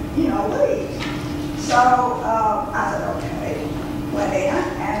it, you know, leaves. So I said, okay. Went in,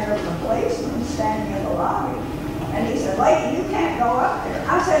 and there was a policeman standing in the lobby. And he said, lady, you can't go up there.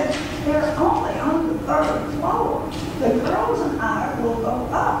 I said, they're only on the 3rd floor. The girls and I will go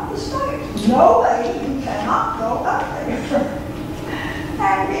up the stairs. No, lady, you cannot go up there.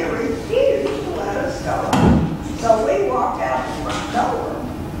 And he refused to let us go up. So we walked out the front door,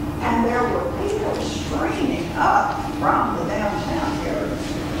 and there were people streaming up from the downtown area.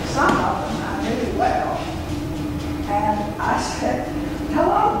 Some of them I knew well. And I said,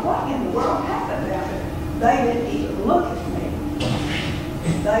 hello, what in the world happened down there? They didn't even look at me.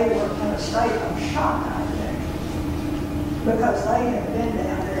 They were in a state of shock, I think, because they had been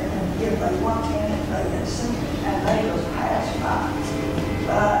down there, and if they weren't in it, they had seen it, and they just passed by.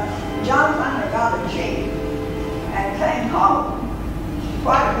 But John finally got a Jeep and came home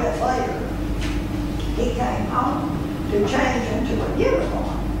quite a bit later,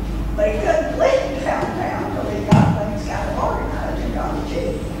 But he couldn't leave downtown until he got things kind of organized and got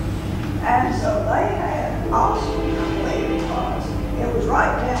cheap. And so they had Austin, I believe it was. It was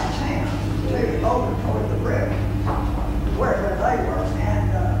right downtown, over toward the river, where they were.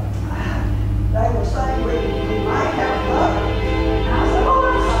 And they were saying we might have another. And I said, oh,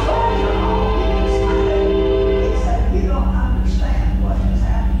 I'm so glad you're home. He smiled. He said, you don't understand what has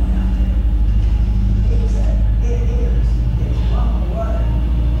happened out there. He said, it is. It's blown away.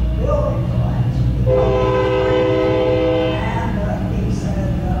 Building collapsed. And he said,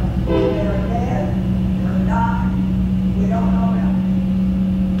 they're dead, they're dying. We don't know them.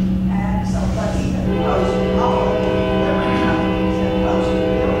 And so, but he had posted all of the different companies and posted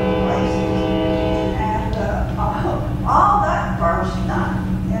building places. And all that first night,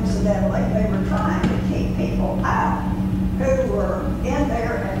 incidentally, they were trying to keep people out who were in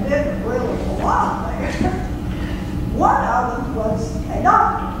there and didn't really belong there. One of them was a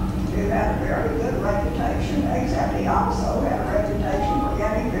doctor who had a very good reputation, except he also had a reputation for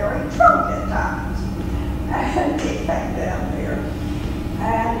getting very drunk at times. And he came down there,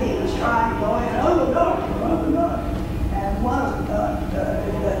 and he was trying to go in, oh, the doctor, oh, the doctor. And one of them,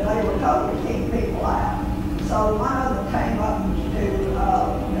 that they were told to keep people out. So one of them came up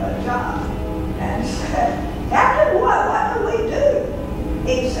to John and said, Captain, what do we do?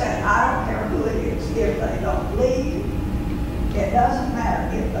 He said, I don't care who it is. If they don't leave, it doesn't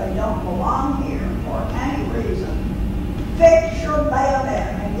matter. If they don't belong here for any reason, fix your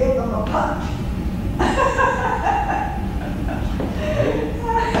bayonet and give them a punch.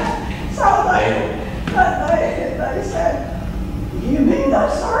 So they said, you mean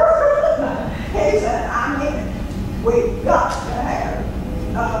that, sir? He said, I mean it. We've got to have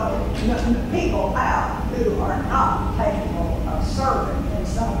people out who are not capable of serving in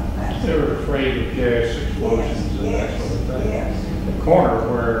some capacity. They were afraid of gas explosions and that sort of thing. Yes. The corner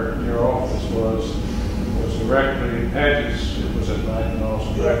where your office was directly, Paget's, it was at night, and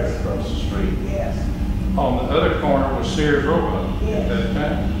also directly across the street. Yes. On the other corner was Sears Roebuck at that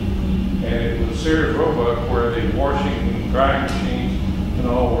time. And it was Sears Roebuck where the washing and drying machines and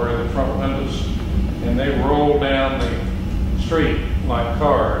all were in the front windows. And they rolled down the street like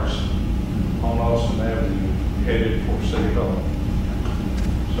cars on Austin Avenue headed for City Hall.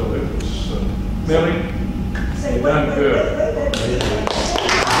 So it was, Millie, See, you done good.